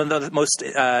soccer, one of the most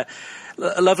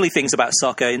lovely things about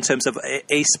soccer in terms of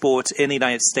a sport in the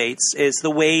United States is the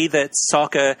way that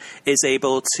soccer is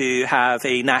able to have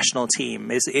a national team,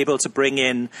 is able to bring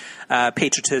in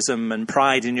patriotism and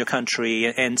pride in your country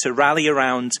and to rally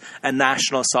around a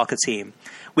national soccer team,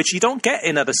 which you don't get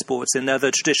in other sports, in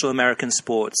other traditional American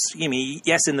sports.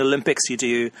 Yes, in the Olympics you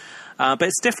do, but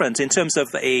it's different in terms of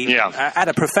at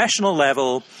a professional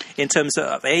level, in terms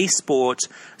of a sport.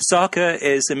 Soccer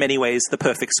is in many ways the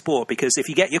perfect sport, because if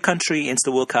you get your country into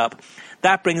the World Cup,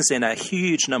 that brings in a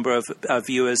huge number of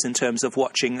viewers in terms of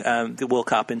watching the World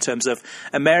Cup, in terms of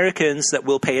Americans that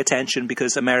will pay attention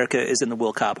because America is in the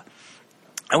World Cup.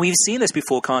 And we've seen this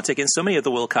before, Kartik, in so many of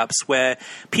the World Cups where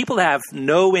people have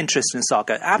no interest in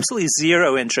soccer, absolutely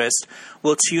zero interest,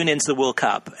 will tune into the World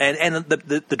Cup. And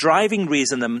the driving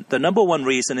reason, the number one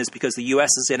reason, is because the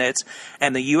U.S. is in it,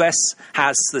 and the U.S.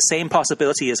 has the same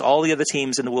possibility as all the other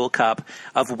teams in the World Cup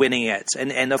of winning it.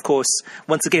 And of course,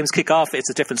 once the games kick off, it's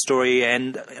a different story.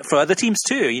 And for other teams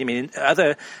too,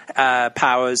 other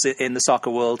powers in the soccer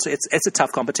world, it's a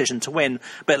tough competition to win,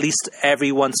 but at least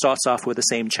everyone starts off with the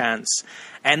same chance.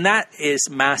 And that is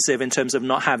massive in terms of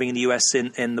not having the U.S.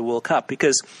 in the World Cup,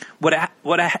 because what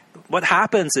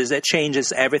happens is it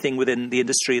changes everything within the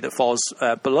industry that falls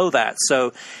below that.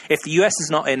 So if the U.S. is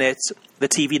not in it, the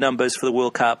TV numbers for the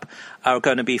World Cup are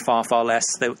going to be far, far less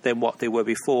than what they were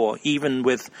before, even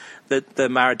with the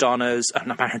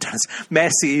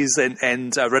Messi's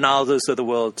and Ronaldos of the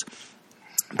world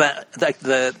But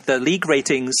the league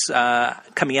ratings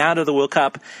coming out of the World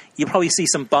Cup, you probably see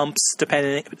some bumps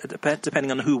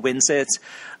depending on who wins it.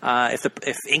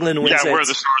 If England wins it, where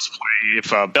the stars play.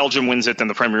 If Belgium wins it, then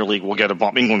the Premier League will get a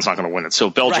bump. England's not going to win it, so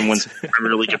Belgium wins it, the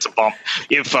Premier League gets a bump.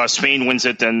 If Spain wins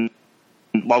it, then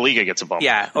La Liga gets a bump.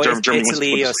 Yeah, or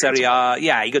Italy or Serie A.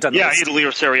 Yeah, you go down. Yeah, Italy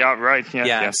or Serie A, right?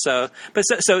 Yeah. So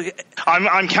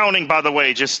I'm counting, by the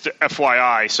way, just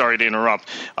FYI. Sorry to interrupt.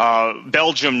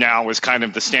 Belgium now is kind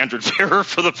of the standard bearer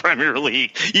for the Premier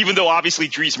League, even though obviously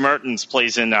Dries Mertens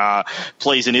plays in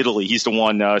Italy. He's the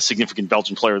one significant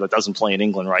Belgian player that doesn't play in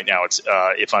England right now. It's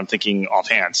if I'm thinking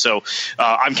offhand. So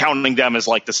I'm counting them as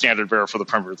like the standard bearer for the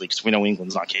Premier League because we know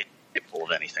England's not capable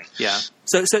of anything. Yeah.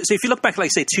 So if you look back,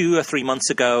 like say 2 or 3 months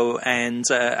ago, and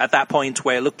at that point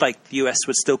where it looked like the US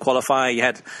would still qualify, you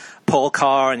had Paul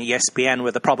Carr and ESPN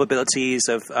with the probabilities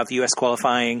of the US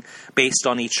qualifying based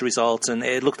on each result, and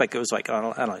it looked like it was like I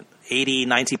don't know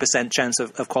 80-90% chance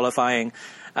of qualifying.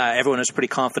 Everyone was pretty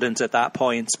confident at that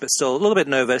point, but still a little bit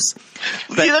nervous.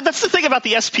 But that's the thing about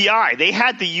the SPI. They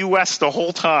had the US the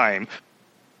whole time.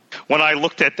 When I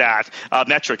looked at that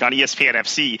metric on ESPN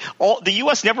FC, the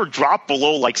U.S. never dropped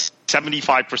below like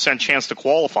 75% chance to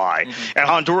qualify. Mm-hmm. And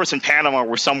Honduras and Panama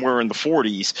were somewhere in the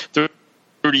 40s,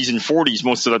 30s and 40s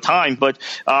most of the time. But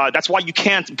that's why you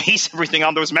can't base everything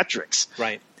on those metrics.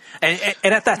 Right. And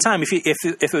at that time, if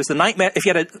it was the nightmare, if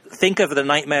you had to think of the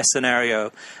nightmare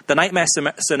scenario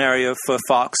for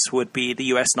Fox would be the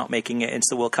U.S. not making it into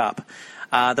the World Cup.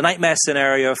 The nightmare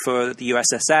scenario for the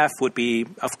USSF would be,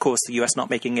 of course, the US not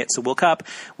making it to World Cup,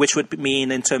 which would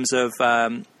mean in terms of,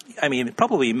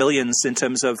 probably millions in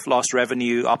terms of lost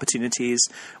revenue opportunities,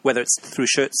 whether it's through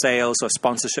shirt sales or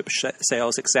sponsorship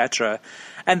sales, etc.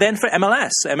 And then for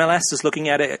MLS is looking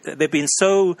at it. They've been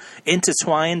so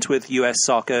intertwined with US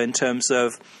soccer in terms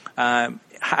of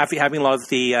having a lot of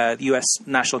the U.S.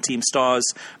 national team stars,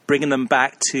 bringing them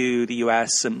back to the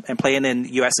U.S. and playing in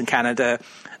U.S. and Canada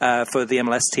for the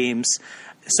MLS teams.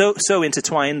 So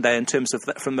intertwined there in terms of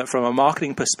from a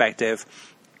marketing perspective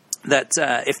that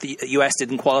if the U.S.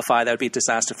 didn't qualify, that would be a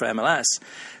disaster for MLS.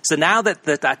 So now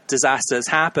that disaster has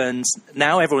happened,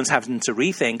 now everyone's having to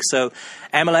rethink. So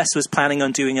MLS was planning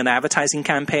on doing an advertising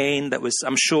campaign that was,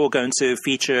 I'm sure, going to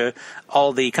feature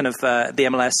all the kind of the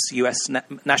MLS U.S.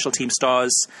 national team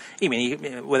stars,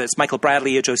 whether it's Michael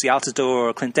Bradley or Josie Altidore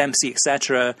or Clint Dempsey,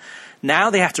 etc.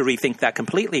 Now they have to rethink that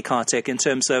completely, Kartik, in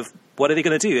terms of what are they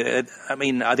going to do?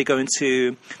 Are they going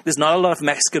to – there's not a lot of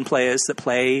Mexican players that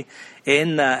play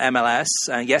in MLS.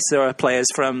 Yes, there are players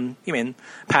from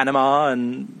Panama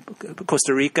and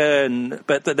Costa Rica,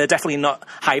 but they're definitely not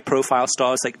high-profile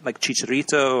stars like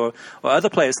Chicharito or other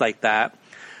players like that.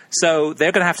 So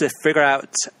they're going to have to figure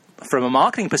out from a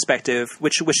marketing perspective,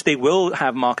 which they will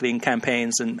have marketing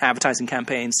campaigns and advertising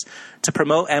campaigns to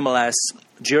promote MLS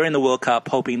during the World Cup,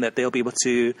 hoping that they'll be able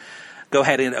to go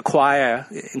ahead and acquire,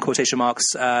 in quotation marks,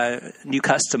 new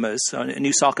customers,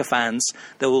 new soccer fans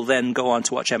that will then go on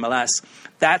to watch MLS.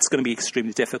 That's going to be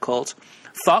extremely difficult.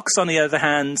 Fox, on the other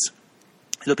hand,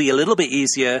 it'll be a little bit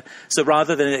easier. So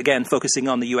rather than, again, focusing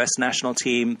on the U.S. national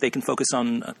team, they can focus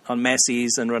on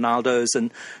Messi's and Ronaldo's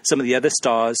and some of the other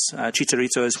stars.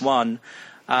 Chicharito is one.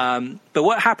 But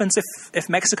what happens if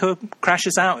Mexico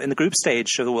crashes out in the group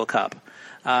stage of the World Cup?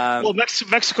 Well,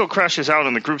 Mexico crashes out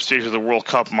in the group stage of the World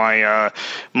Cup. My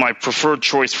preferred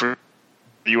choice for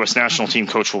the U.S. national team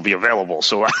coach will be available,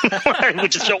 so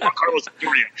which is Juan Carlos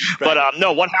Osorio. Right. But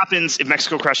no, what happens if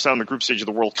Mexico crashes out in the group stage of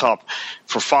the World Cup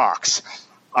for Fox?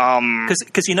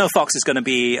 Because Fox is going to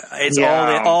be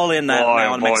all in that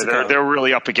now in Mexico. They're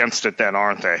really up against it then,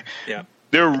 aren't they? Yeah.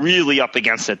 They're really up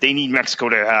against it. They need Mexico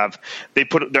to have.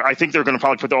 I think they're going to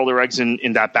probably put all their eggs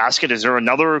in that basket. Is there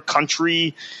another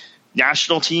country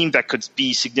national team that could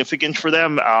be significant for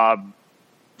them?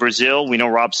 Brazil. We know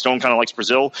Rob Stone kind of likes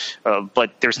Brazil,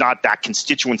 but there's not that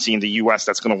constituency in the U.S.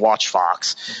 that's going to watch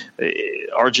Fox.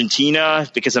 Argentina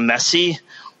because of Messi.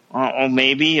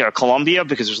 Maybe Colombia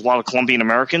because there's a lot of Colombian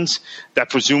Americans that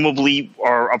presumably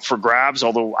are up for grabs.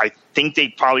 Although I think they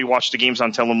probably watch the games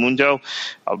on Telemundo,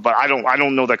 but I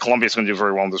don't know that Colombia is going to do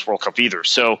very well in this World Cup either.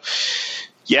 So,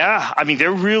 yeah,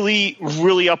 they're really,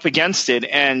 really up against it.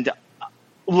 And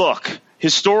look,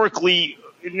 historically,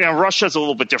 Russia's a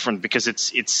little bit different because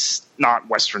it's not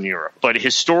Western Europe, but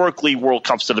historically, World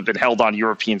Cups that have been held on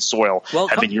European soil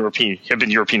have been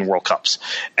European World Cups,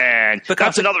 and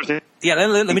that's another thing. Yeah,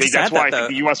 let me just add that. That's why I think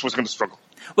the U.S. was going to struggle.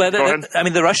 Well,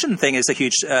 the Russian thing is a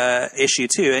huge issue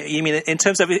too. In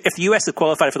terms of if the U.S. had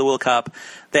qualified for the World Cup,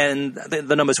 then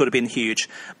the numbers would have been huge.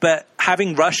 But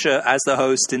having Russia as the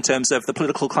host in terms of the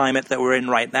political climate that we're in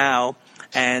right now,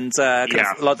 and a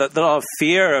lot of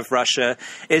fear of Russia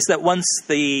is that once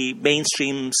the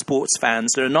mainstream sports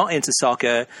fans that are not into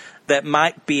soccer that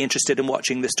might be interested in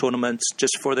watching this tournament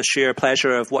just for the sheer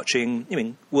pleasure of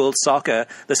watching, world soccer,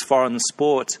 this foreign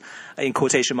sport, in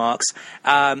quotation marks,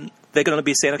 they're going to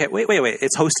be saying, okay, wait,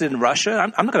 it's hosted in Russia?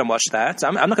 I'm not going to watch that.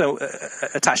 I'm not going to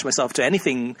attach myself to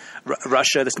anything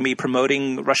Russia that's going to be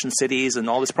promoting Russian cities and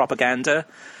all this propaganda.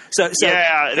 So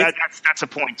that's a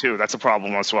point, too. That's a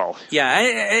problem as well. Yeah,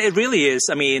 it really is.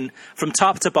 I mean, from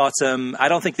top to bottom, I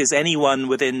don't think there's anyone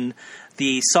within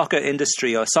the soccer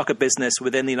industry or soccer business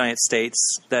within the United States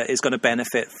that is going to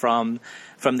benefit from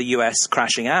the US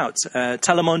crashing out.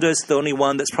 Telemundo is the only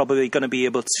one that's probably going to be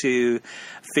able to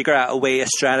figure out a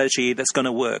strategy that's going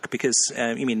to work because,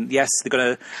 yes, they're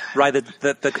going to ride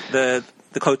the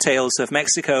coattails of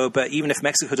Mexico, but even if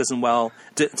Mexico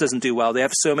doesn't do well, they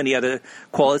have so many other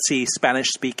quality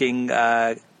Spanish-speaking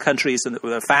countries and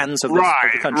fans of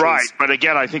the countries. Right. But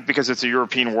again, I think because it's a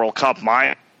European World Cup,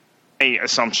 my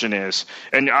assumption is,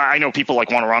 and I know people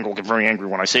like Juan will get very angry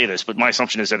when I say this, but my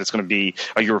assumption is that it's going to be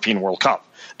a European World Cup.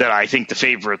 That I think the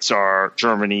favorites are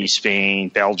Germany, Spain,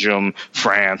 Belgium,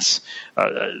 France.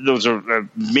 Those are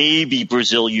maybe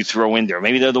Brazil you throw in there.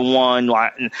 Maybe they're the one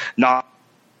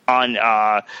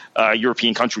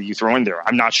European country you throw in there.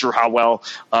 I'm not sure how well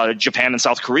Japan and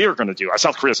South Korea are going to do.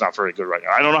 South Korea's not very good right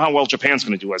now. I don't know how well Japan's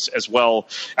going to do as well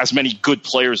as many good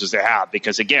players as they have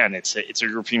because, again, it's a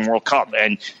European World Cup.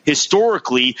 And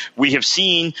historically, we have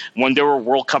seen when there were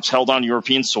World Cups held on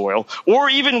European soil or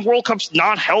even World Cups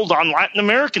not held on Latin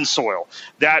American soil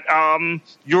that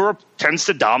Europe tends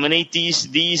to dominate these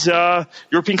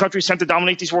European countries tend to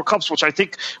dominate these World Cups, which I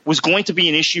think was going to be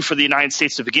an issue for the United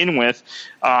States to begin with.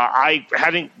 I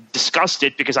hadn't discussed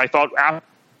it because I thought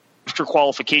after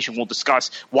qualification we'll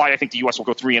discuss why I think the U.S. will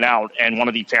go 3 and out, and one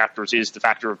of the factors is the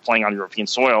factor of playing on European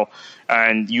soil,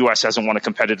 and the U.S. hasn't won a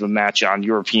competitive match on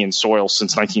European soil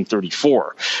since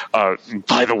 1934,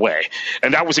 by the way,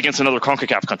 and that was against another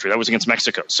CONCACAF country. That was against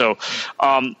Mexico. So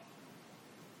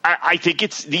I think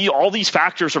all these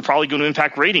factors are probably going to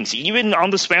impact ratings, even on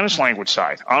the Spanish language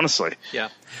side, honestly. Yeah.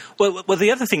 Well,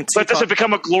 the other thing too. But does it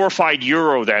become a glorified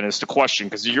Euro then is the question?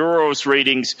 Because the Euro's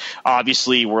ratings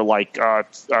obviously were like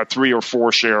 3 or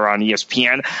 4 share on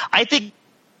ESPN. I think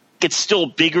it's still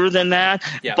bigger than that,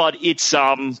 but it's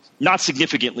not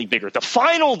significantly bigger. The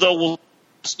final, though, will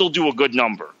still do a good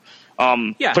number.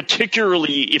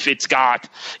 Particularly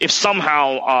if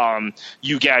somehow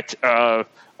you get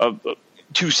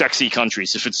two sexy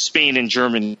countries. If it's Spain and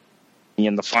Germany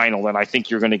in the final, then I think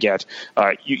you're going to get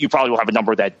you probably will have a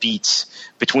number that beats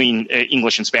between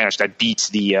English and Spanish that beats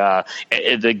the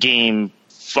game,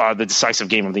 the decisive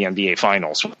game of the NBA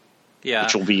Finals,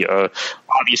 which will be an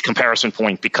obvious comparison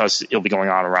point because it'll be going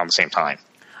on around the same time.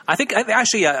 I think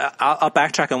actually I'll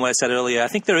backtrack on what I said earlier. I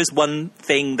think there is one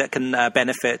thing that can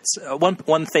benefit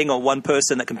one thing or one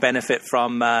person that can benefit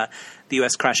from the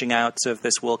US crashing out of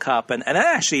this World Cup, and that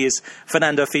actually is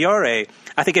Fernando Fiore.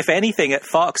 I think if anything at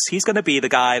Fox, he's going to be the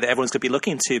guy that everyone's going to be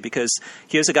looking to because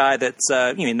here's a guy that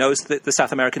knows the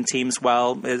South American teams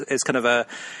well. Is kind of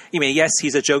yes,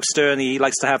 he's a jokester and he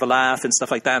likes to have a laugh and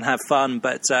stuff like that and have fun,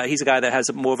 but he's a guy that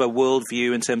has more of a world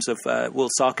view in terms of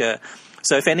world soccer.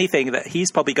 So if anything, that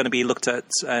he's probably going to be looked at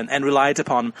and relied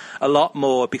upon a lot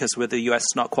more because with the U.S.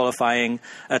 not qualifying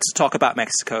to talk about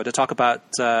Mexico, to talk about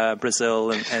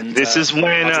Brazil and this is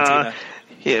when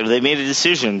they made a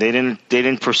decision. They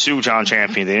didn't pursue John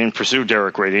Champion. They didn't pursue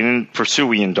Derek Ray. They didn't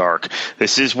pursue Ian Darke.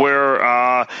 This is where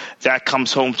that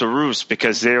comes home to roost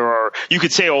because you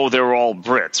could say, they're all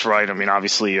Brits, right? I mean,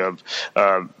 obviously,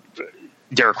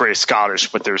 Derek Ray is Scottish,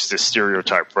 but there's this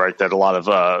stereotype, right, that a lot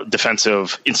of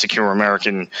defensive, insecure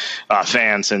American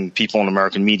fans and people in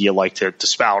American media like to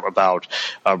spout about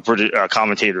British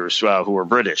commentators who are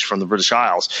British from the British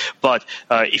Isles. But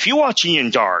if you watch Ian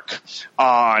Darke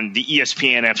on the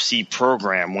ESPN FC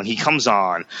program when he comes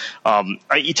on,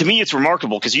 to me it's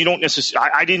remarkable because you don't necessarily.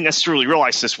 I didn't necessarily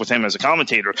realize this with him as a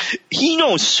commentator. He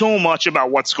knows so much about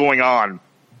what's going on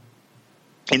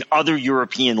in other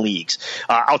European leagues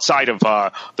outside of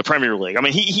the Premier League. I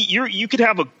mean, you could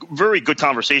have a very good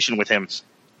conversation with him,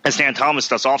 as Dan Thomas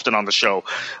does often on the show,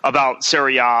 about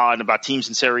Serie A and about teams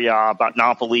in Serie A, about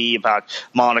Napoli, about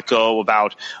Monaco,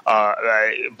 about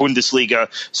Bundesliga.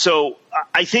 So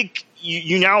I think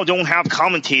you now don't have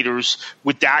commentators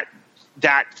with that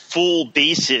full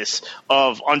basis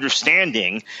of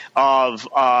understanding of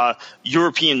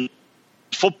European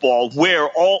football, where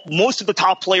most of the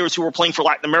top players who are playing for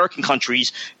Latin American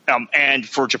countries and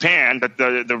for Japan,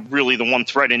 the really the one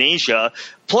threat in Asia,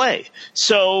 play.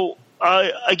 So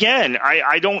again,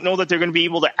 I don't know that they're going to be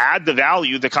able to add the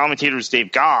value the commentators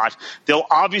they've got. They'll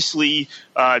obviously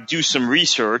do some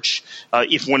research.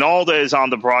 If Winalda is on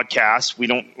the broadcast,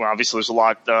 obviously there's a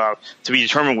lot to be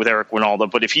determined with Eric Winalda,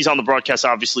 but if he's on the broadcast,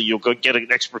 obviously you'll get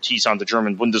an expertise on the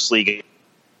German Bundesliga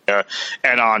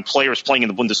and on players playing in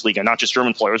the Bundesliga, not just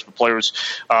German players, but players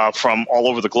from all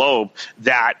over the globe.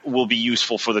 That will be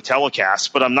useful for the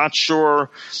telecast, but I'm not sure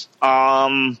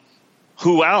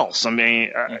who else? I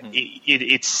mean,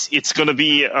 it's going to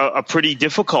be a pretty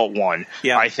difficult one,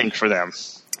 I think, for them.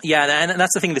 Yeah, and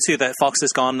that's the thing too, that Fox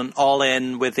has gone all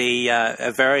in with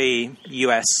a very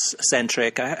US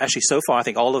centric. Actually, so far, I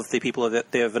think all of the people that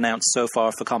they've announced so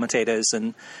far for commentators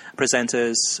and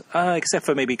presenters, except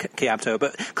for maybe Kiabto,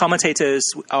 but commentators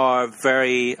are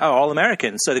all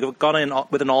American. So they've gone in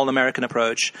with an all American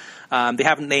approach. They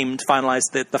haven't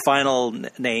finalized the final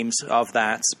names of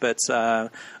that, but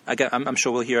I'm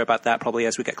sure we'll hear about that probably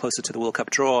as we get closer to the World Cup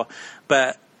draw.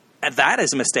 But that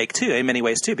is a mistake too, in many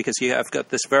ways too, because you have got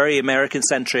this very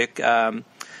American-centric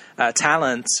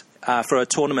talent for a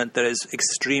tournament that is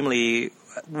extremely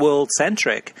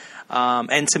world-centric.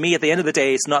 And to me, at the end of the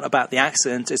day, it's not about the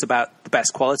accent; it's about the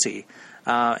best quality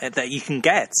that you can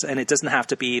get. And it doesn't have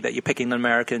to be that you're picking an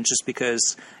American just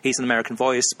because he's an American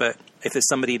voice. But if there's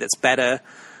somebody that's better,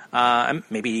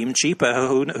 maybe even cheaper,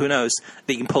 who knows,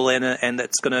 that you can pull in and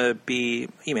that's going to be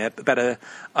a better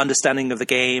understanding of the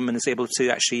game and is able to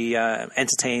actually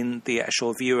entertain the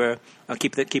actual viewer and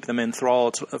keep them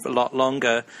enthralled a lot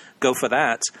longer, go for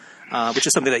that, which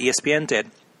is something that ESPN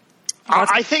did.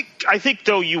 I think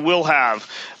though you will have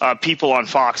people on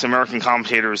Fox, American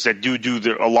commentators that do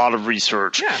a lot of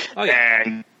research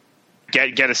and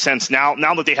get a sense now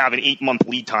that they have an 8-month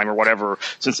lead time or whatever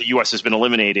since the U.S. has been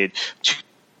eliminated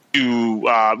to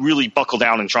really buckle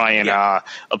down and try and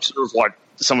observe what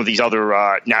some of these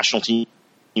other national teams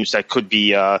that could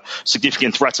be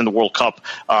significant threats in the World Cup,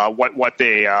 what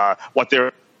they're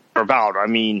about. I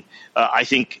mean, I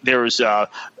think there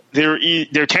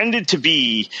tended to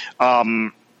be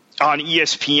on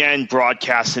ESPN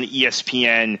broadcasts and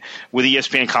ESPN with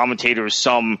ESPN commentators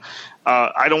some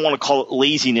I don't want to call it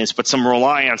laziness, but some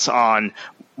reliance on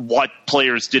what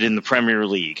players did in the Premier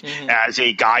League as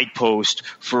a guidepost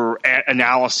for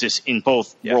analysis in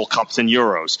both World Cups and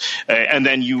Euros. And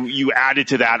then you added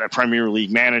to that a Premier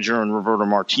League manager and Roberto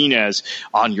Martinez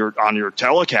on your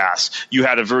telecast. You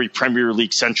had a very Premier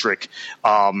League centric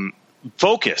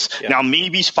focus. Yeah. Now,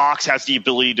 maybe Fox has the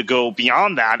ability to go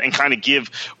beyond that and kind of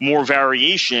give more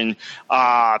variation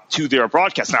to their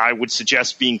broadcast. Now, I would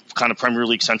suggest being kind of Premier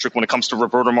League centric when it comes to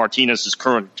Roberto Martinez's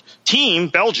current team,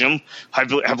 Belgium,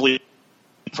 heavily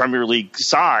Premier League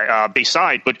based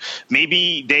side, but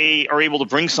maybe they are able to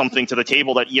bring something to the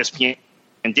table that ESPN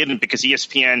didn't, because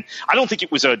ESPN, I don't think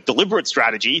it was a deliberate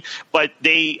strategy, but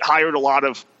they hired a lot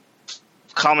of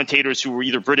commentators who were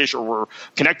either British or were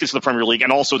connected to the Premier League,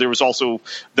 and also there was also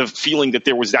the feeling that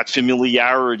there was that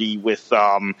familiarity with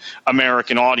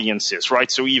American audiences, right?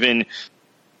 So even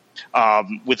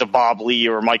with a Bob Lee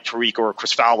or Mike Tariq or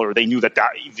Chris Fowler, they knew that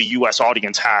the U.S.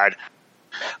 audience had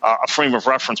a frame of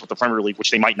reference with the Premier League,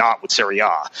 which they might not with Serie A.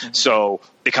 Mm-hmm. So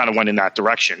they kind of went in that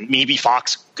direction. Maybe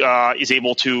Fox is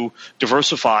able to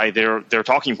diversify their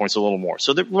talking points a little more.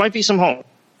 So there might be some hope.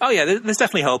 Oh, yeah, there's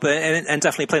definitely hope and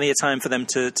definitely plenty of time for them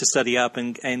to study up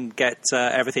and get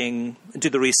everything, do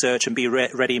the research and be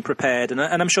ready and prepared. And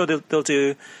I'm sure they'll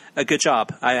do a good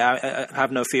job. I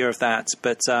have no fear of that.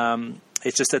 But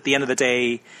it's just at the end of the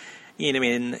day, you know, I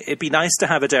mean, it'd be nice to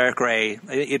have a Derek Ray.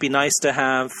 It'd be nice to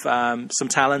have some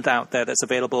talent out there that's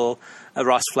available, a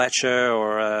Ross Fletcher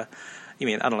or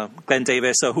I don't know, Glenn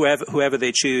Davis or whoever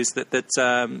they choose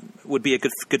that would be a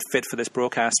good fit for this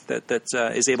broadcast that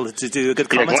is able to do a good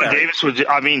commentary. Glenn Davis would.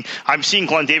 I mean, I'm seeing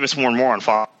Glenn Davis more and more on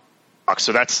Fox,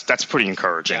 so that's pretty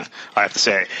encouraging. Yeah. I have to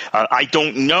say. I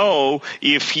don't know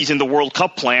if he's in the World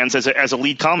Cup plans as a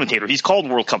lead commentator. He's called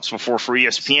World Cups before for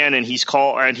ESPN,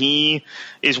 and he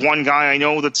is one guy I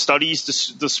know that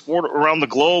studies the sport around the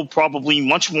globe probably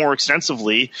much more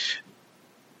extensively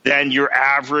than your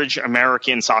average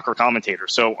American soccer commentator.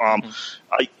 So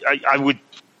I would,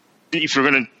 if you're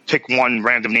going to pick one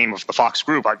random name of the Fox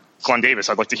group, Glenn Davis,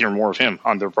 I'd like to hear more of him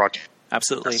on their broadcast.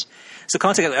 Absolutely. So,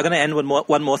 Conte, I'm going to end with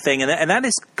one more thing, and that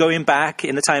is going back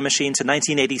in the time machine to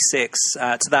 1986,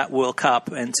 to that World Cup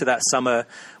and to that summer,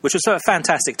 which was a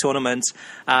fantastic tournament.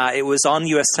 It was on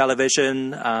U.S.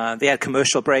 television. They had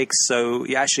commercial breaks, so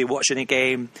you actually watching a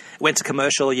game, went to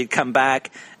commercial, you'd come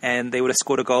back, and they would have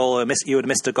scored a goal, or you would have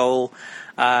missed a goal.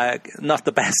 Not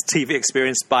the best TV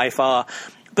experience by far.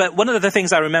 But one of the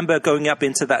things I remember going up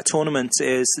into that tournament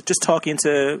is just talking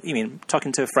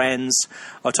to friends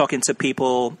or talking to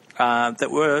people that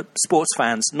were sports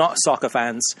fans, not soccer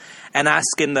fans, and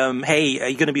asking them, hey, are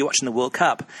you going to be watching the World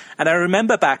Cup? And I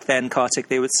remember back then, Kartik,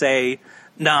 they would say,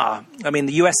 nah, I mean,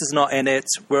 the US is not in it.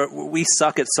 We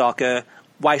suck at soccer.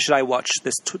 Why should I watch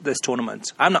this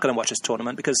tournament? I'm not going to watch this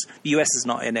tournament because the US is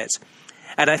not in it.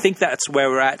 And I think that's where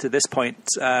we're at this point,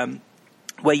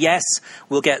 where, yes,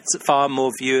 we'll get far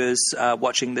more viewers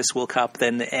watching this World Cup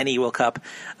than any World Cup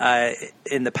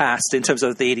in the past, in terms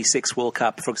of the 86 World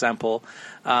Cup, for example.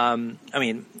 I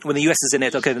mean, when the US is in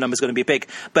it, okay, the number's going to be big.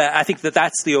 But I think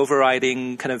that's the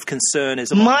overriding kind of concern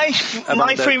is among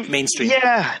the mainstream.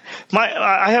 Yeah.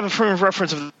 I have a frame of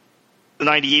reference of the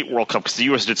 98 World Cup because the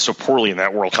U.S. did so poorly in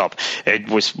that World Cup. It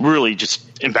was really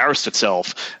just embarrassed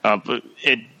itself. But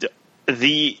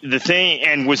the thing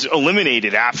and was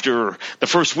eliminated after the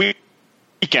first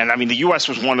weekend. I mean, the U.S.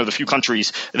 was one of the few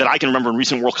countries that I can remember in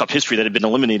recent World Cup history that had been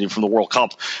eliminated from the World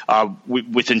Cup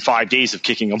within 5 days of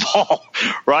kicking a ball,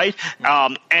 right?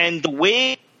 And the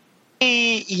way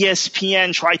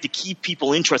ESPN tried to keep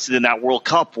people interested in that World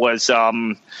Cup was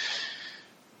the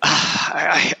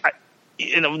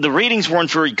ratings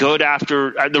weren't very good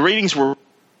after the ratings were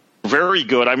very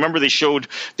good. I remember they showed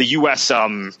the U.S.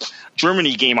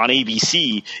 Germany game on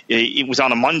ABC. It was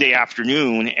on a Monday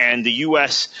afternoon, and the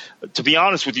U.S., to be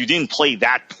honest with you, didn't play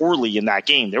that poorly in that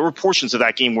game. There were portions of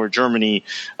that game where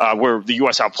where the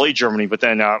U.S. outplayed Germany, but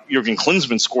then Jurgen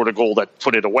Klinsmann scored a goal that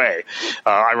put it away.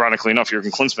 Ironically enough,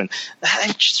 Jurgen Klinsmann.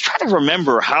 I just try to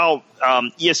remember how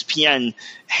ESPN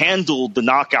handled the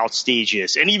knockout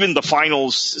stages and even the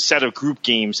finals set of group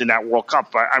games in that World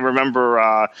Cup. I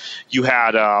remember you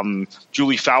had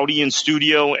Julie Foudy in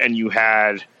studio, and you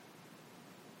had –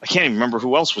 I can't even remember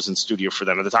who else was in studio for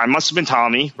them at the time. It must have been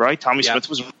Tommy, right? Tommy Smith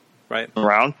was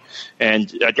around, and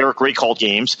Derek Ray called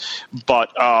games.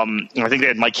 But I think they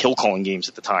had Mike Hill calling games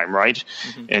at the time, right?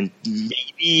 Mm-hmm. And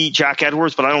maybe Jack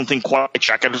Edwards, but I don't think quite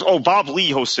Jack Edwards. Oh, Bob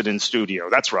Lee hosted in studio.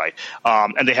 That's right.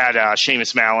 And they had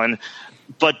Seamus Mallon.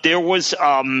 But there was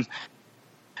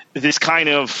this kind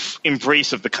of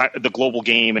embrace of the global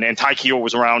game, and Ty Keogh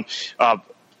was around.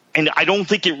 And I don't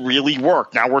think it really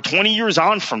worked. Now, we're 20 years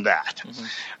on from that. Mm-hmm.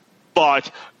 But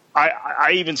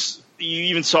you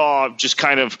even saw just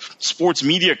kind of sports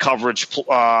media coverage,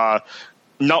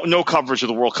 no coverage of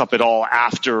the World Cup at all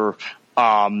after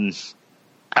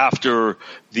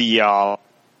the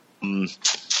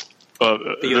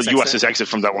U.S.'s exit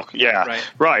from that World Cup. Yeah,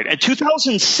 right. And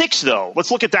 2006, though, let's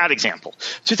look at that example.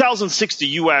 2006, the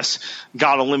U.S.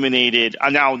 got eliminated.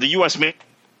 Now, the U.S. made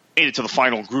it to the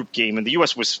final group game, and the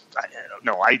U.S.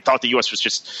 I thought the U.S. was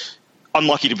just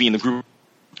unlucky to be in the group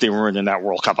they were in that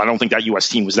World Cup. I don't think that U.S.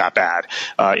 team was that bad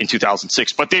in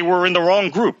 2006, but they were in the wrong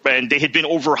group, and they had been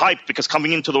overhyped because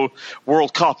coming into the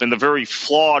World Cup and the very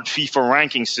flawed FIFA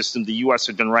ranking system, the U.S.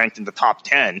 had been ranked in the top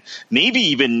 10, maybe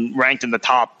even ranked in the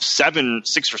top 6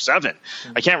 or 7.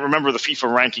 Mm-hmm. I can't remember the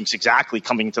FIFA rankings exactly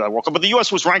coming into that World Cup, but the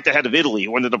U.S. was ranked ahead of Italy,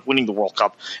 who ended up winning the World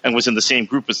Cup and was in the same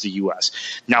group as the U.S.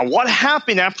 Now, what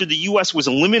happened after the U.S. was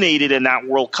eliminated in that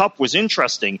World Cup was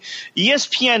interesting.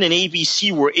 ESPN and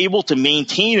ABC were able to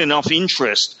maintain enough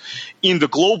interest in the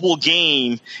global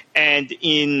game and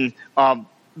in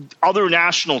other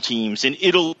national teams in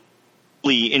Italy,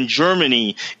 in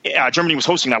Germany. Germany was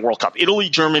hosting that World Cup. Italy,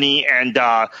 Germany, and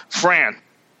France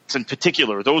in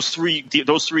particular. Those three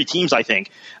teams, I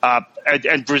think,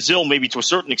 and Brazil maybe to a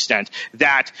certain extent,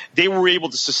 that they were able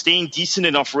to sustain decent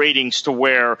enough ratings to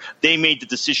where they made the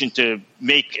decision to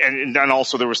make, and then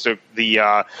also there was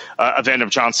the event of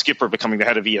John Skipper becoming the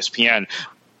head of ESPN.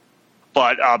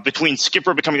 But between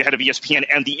Skipper becoming the head of ESPN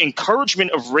and the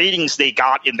encouragement of ratings they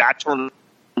got in that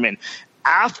tournament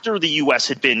after the U.S.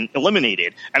 had been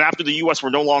eliminated and after the U.S.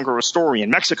 were no longer a story, and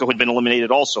Mexico had been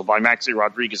eliminated also by Maxi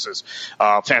Rodriguez's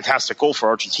fantastic goal for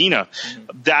Argentina,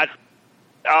 that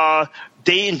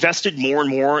they invested more and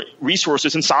more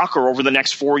resources in soccer over the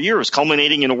next 4 years,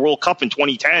 culminating in a World Cup in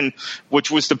 2010,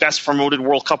 which was the best promoted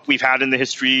World Cup we've had in the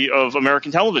history of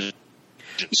American television.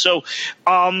 So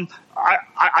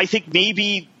I think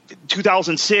maybe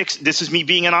 2006, this is me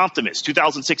being an optimist,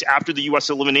 2006 after the U.S.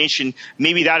 elimination,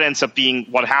 maybe that ends up being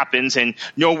what happens. And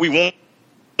no, we won't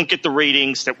get the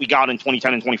ratings that we got in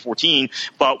 2010 and 2014,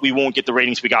 but we won't get the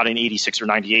ratings we got in 86 or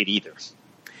 98 either.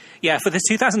 Yeah, for the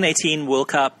 2018 World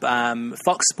Cup,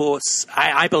 Fox Sports,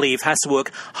 I believe, has to work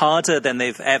harder than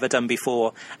they've ever done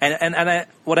before. And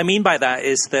what I mean by that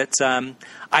is that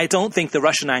I don't think the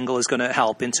Russian angle is going to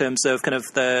help in terms of kind of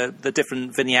the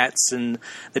different vignettes and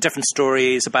the different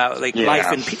stories about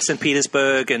life in St.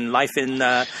 Petersburg and life in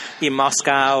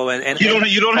Moscow. And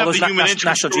you don't have the human interest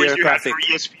National stories Geographic.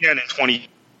 you had for ESPN in 2010,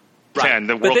 Right.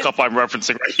 the World Cup I'm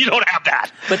referencing. Right? You don't have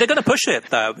that. But they're going to push it,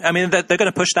 though. I mean, they're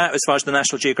going to push that as far as the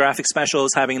National Geographic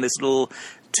specials, having this little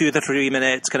 2 to 3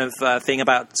 minutes kind of thing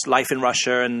about life in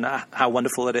Russia and how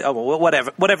wonderful it is. Oh, well,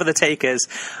 whatever the take is.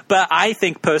 But I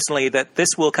think personally that this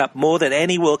World Cup, more than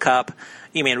any World Cup,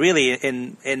 I mean, really,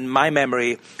 in my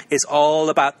memory, is all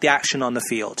about the action on the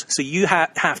field. So you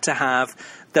have to have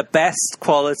the best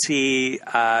quality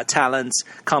talent,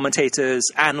 commentators,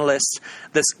 analysts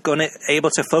that's able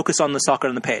to focus on the soccer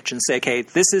on the pitch and say, okay,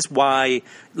 this is why,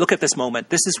 look at this moment.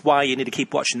 This is why you need to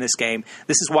keep watching this game.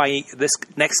 This is why this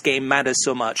next game matters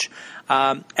so much.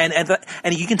 And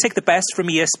you can take the best from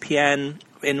ESPN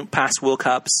in past World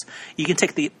Cups. You can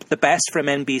take the best from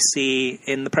NBC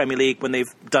in the Premier League when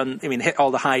they've hit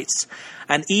all the heights.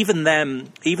 And even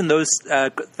those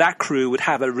that crew would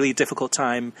have a really difficult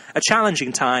time, a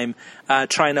challenging time,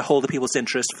 trying to hold the people's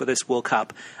interest for this World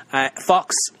Cup.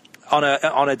 Fox, on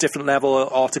a different level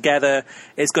altogether,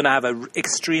 is going to have an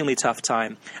extremely tough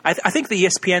time. I think the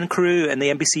ESPN crew and the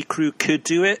NBC crew could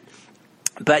do it,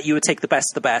 but you would take the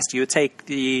best of the best. You would take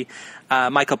the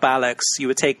Michael Ballocks. You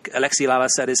would take Alexi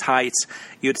Lalas at his height.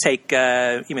 You would take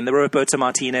the Roberto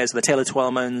Martinez, the Taylor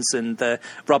Twellmans, and the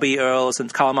Robbie Earls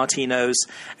and Carl Martinos,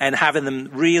 and having them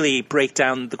really break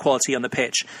down the quality on the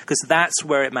pitch, because that's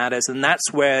where it matters, and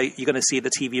that's where you're going to see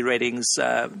the TV ratings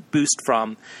boost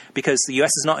from, because the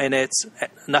US is not in it.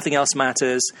 Nothing else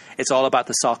matters. It's all about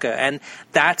the soccer. And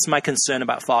that's my concern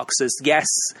about Fox is, yes,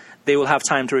 they will have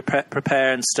time to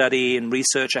prepare and study and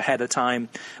research ahead of time,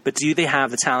 but do they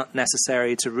have the talent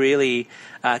necessary to really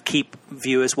keep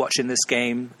viewers watching this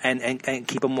game and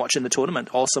keep them watching the tournament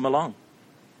all summer long?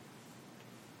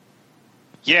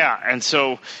 Yeah, and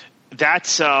so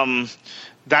that's a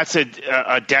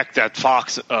deck that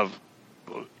Fox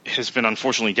has been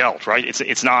unfortunately dealt. Right?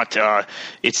 It's not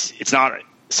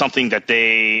something that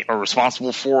they are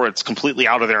responsible for. It's completely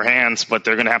out of their hands, but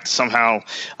they're going to have to somehow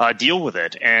deal with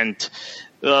it. And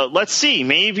let's see,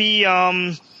 maybe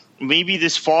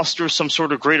this fosters some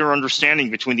sort of greater understanding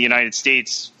between the United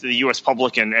States, the U.S.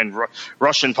 public, and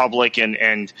Russian public,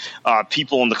 and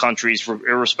people in the countries,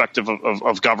 irrespective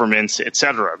of governments,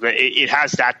 etc. It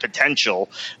has that potential,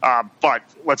 but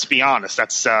let's be honest,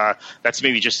 that's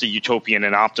maybe just a utopian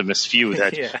and optimist view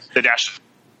that the National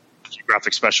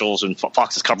Geographic specials and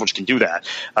Fox's coverage can do that.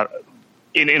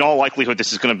 In all likelihood,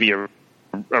 this is going to be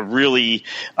a really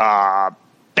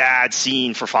bad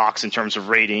scene for Fox in terms of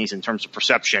ratings, in terms of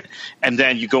perception. And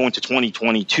then you go into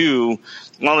 2022.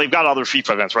 Well, they've got other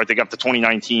FIFA events, right? They got the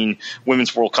 2019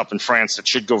 Women's World Cup in France that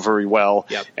should go very well,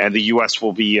 and the U.S.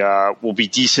 will be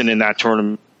decent in that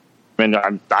tournament. And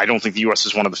I don't think the U.S.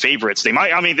 is one of the favorites. They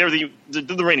might. I mean, they're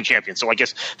the reigning champions, so I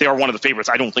guess they are one of the favorites.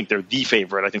 I don't think they're the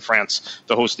favorite. I think France,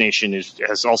 the host nation,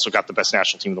 has also got the best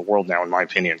national team in the world now, in my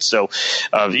opinion. So,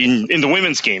 in the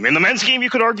women's game, in the men's game, you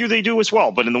could argue they do as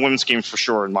well, but in the women's game, for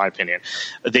sure, in my opinion,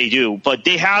 they do. But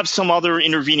they have some other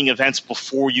intervening events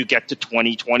before you get to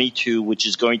 2022, which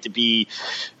is going to be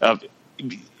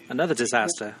another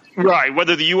disaster. Right,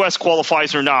 whether the U.S.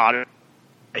 qualifies or not.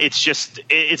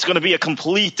 It's going to be a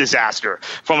complete disaster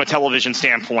from a television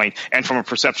standpoint and from a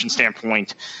perception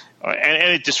standpoint.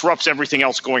 And it disrupts everything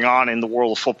else going on in the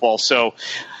world of football. So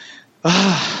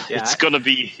it's going to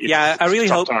be I really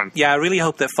hope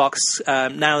that Fox,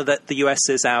 now that the US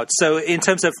is out. So in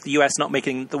terms of the US not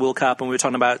making the World Cup, and we were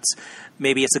talking about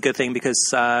maybe it's a good thing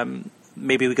because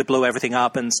maybe we could blow everything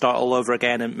up and start all over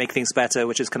again and make things better,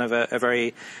 which is kind of a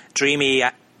very dreamy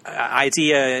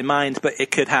idea in mind, but it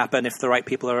could happen if the right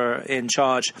people are in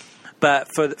charge. But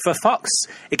for Fox,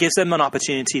 it gives them an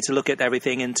opportunity to look at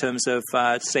everything in terms of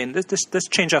saying, let's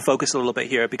change our focus a little bit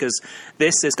here, because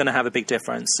this is going to have a big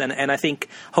difference. And I think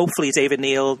hopefully David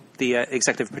Neal, the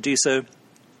executive producer,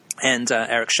 and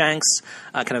Eric Shanks,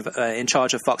 in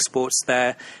charge of Fox Sports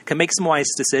there, can make some wise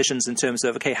decisions in terms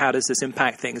of, okay, how does this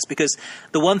impact things? Because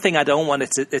the one thing I don't want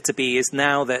it to be is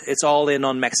now that it's all in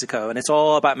on Mexico, and it's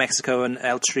all about Mexico and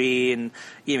El Tri, and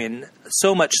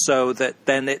so much so that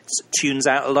then it tunes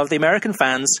out a lot of the American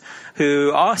fans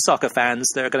who are soccer fans.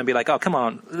 They're going to be like, oh, come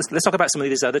on, let's talk about some of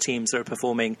these other teams that are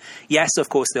performing. Yes, of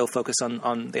course, they'll focus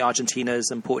on the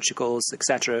Argentinas and Portugals,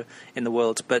 etc. in the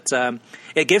world, but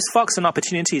it gives Fox an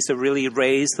opportunity to really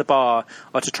raise the bar,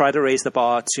 or to try to raise the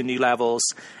bar to new levels.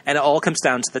 And it all comes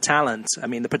down to the talent. I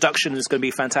mean, the production is going to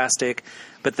be fantastic,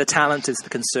 but the talent is the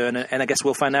concern. And I guess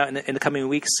we'll find out in the coming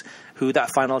weeks who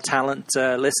that final talent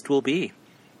list will be.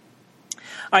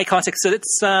 All right, Kartik, so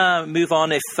let's move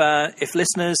on. If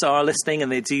listeners are listening and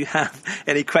they do have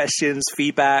any questions,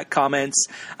 feedback, comments,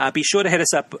 be sure to hit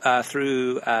us up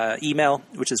through email,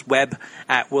 which is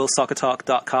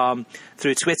web@worldsoccertalk.com,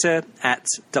 through Twitter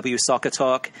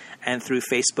 @WSoccerTalk, and through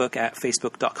Facebook at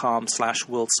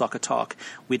facebook.com/worldsoccertalk.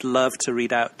 We'd love to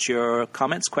read out your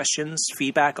comments, questions,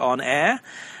 feedback on air.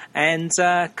 And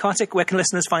Kartik, where can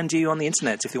listeners find you on the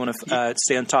internet if you want to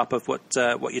stay on top of what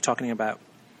you're talking about?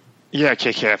 Yeah,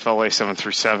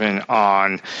 KKFLA737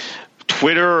 on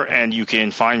Twitter, and you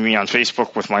can find me on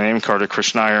Facebook with my name, Kartik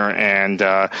Krishnaiyer, and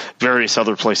various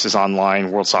other places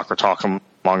online, World Soccer Talk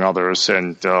among others,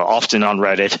 and often on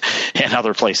Reddit and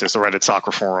other places, the Reddit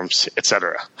soccer forums,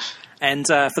 etc. And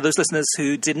for those listeners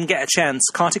who didn't get a chance,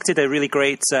 Kartik did a really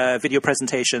great video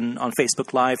presentation on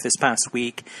Facebook Live this past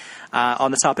week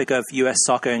on the topic of U.S.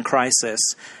 soccer in crisis.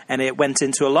 And it went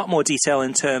into a lot more detail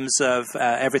in terms of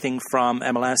everything from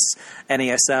MLS,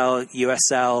 NASL,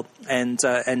 USL, and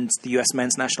the U.S.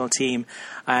 men's national team,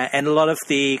 and a lot of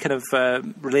the kind of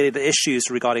related issues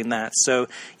regarding that. So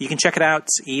you can check it out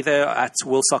either at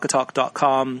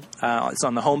worldsoccertalk.com. It's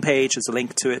on the homepage. There's a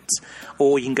link to it.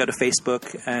 Or you can go to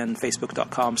Facebook and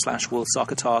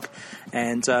facebook.com/worldsoccertalk.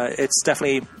 And it's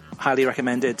definitely highly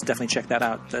recommended. Definitely check that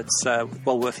out. That's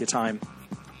well worth your time.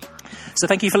 So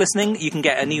thank you for listening. You can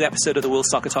get a new episode of the World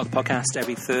Soccer Talk podcast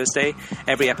every Thursday.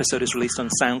 Every episode is released on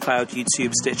SoundCloud,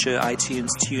 YouTube, Stitcher, iTunes,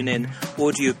 TuneIn,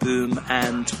 Audio Boom,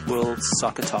 and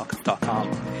worldsoccertalk.com.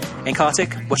 And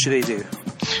Kartik, what should they do?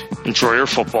 Enjoy your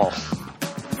football.